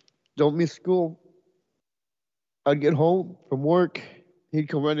 don't miss school. I'd get home from work, he'd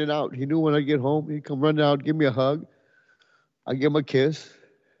come running out. He knew when I'd get home, he'd come running out, give me a hug. I'd give him a kiss,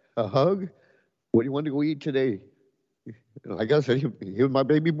 a hug. What do you want to go eat today? Like I said, he was my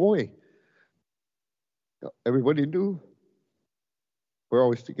baby boy. Everybody knew we're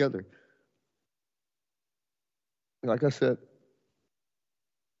always together. Like I said,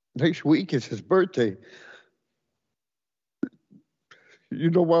 next week is his birthday.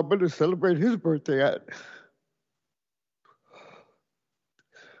 You know where I'm going to celebrate his birthday at?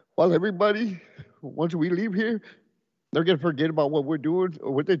 While everybody, once we leave here, they're going to forget about what we're doing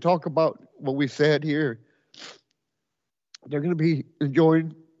or what they talk about, what we said here. They're going to be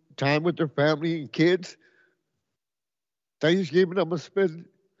enjoying time with their family and kids. Thanksgiving, I'm going to spend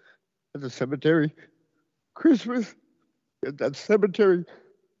at the cemetery. Christmas at that cemetery.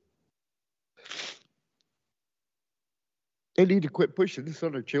 They need to quit pushing this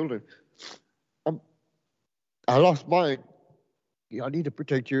on their children. I lost mine. Y'all need to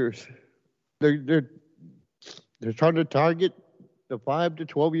protect yours. They're trying to target the 5 to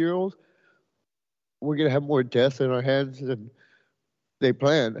 12-year-olds. We're going to have more deaths in our hands than they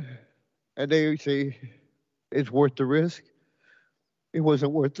plan. And they say it's worth the risk. It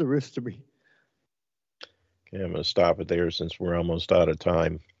wasn't worth the risk to me. Okay, I'm going to stop it there since we're almost out of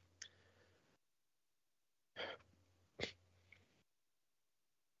time.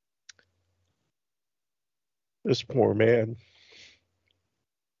 This poor man.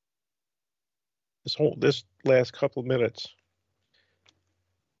 This last couple of minutes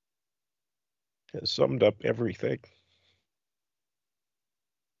has summed up everything.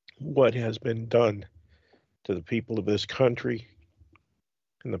 What has been done to the people of this country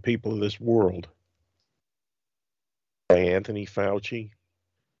and the people of this world by Anthony Fauci,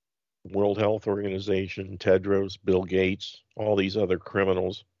 World Health Organization, Tedros, Bill Gates, all these other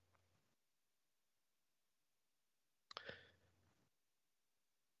criminals.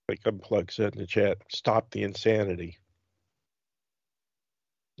 Like Unplug said in the chat, stop the insanity.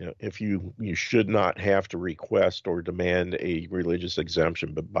 if you should not have to request or demand a religious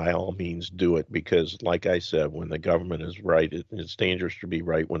exemption, but by all means do it, because like I said, when the government is right, it's dangerous to be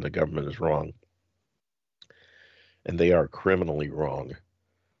right when the government is wrong. And they are criminally wrong.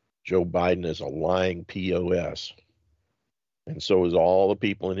 Joe Biden is a lying POS. And so is all the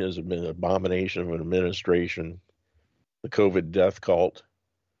people in his abomination of an administration, the COVID death cult,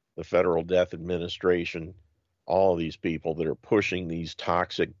 the Federal Death Administration, all these people that are pushing these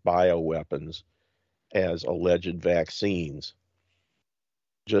toxic bioweapons as alleged vaccines.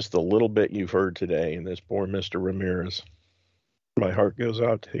 Just the little bit you've heard today, and this poor Mr. Ramirez, my heart goes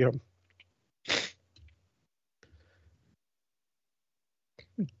out to him.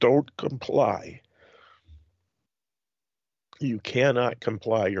 Don't comply. You cannot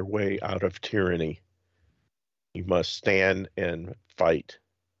comply your way out of tyranny. You must stand and fight.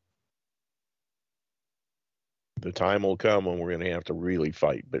 The time will come when we're going to have to really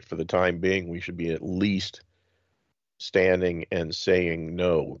fight, but for the time being, we should be at least standing and saying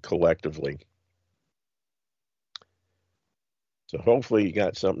no collectively. So hopefully you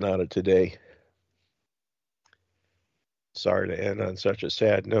got something out of today. Sorry to end on such a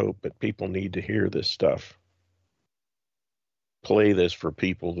sad note, but people need to hear this stuff. Play this for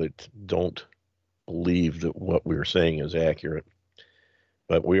people that don't believe that what we're saying is accurate.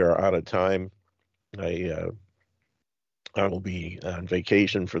 But we are out of time. I will be on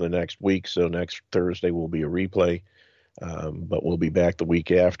vacation for the next week, so next Thursday will be a replay, but we'll be back the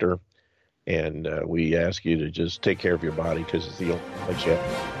week after. And we ask you to just take care of your body, because it's the only place you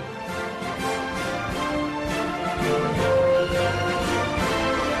have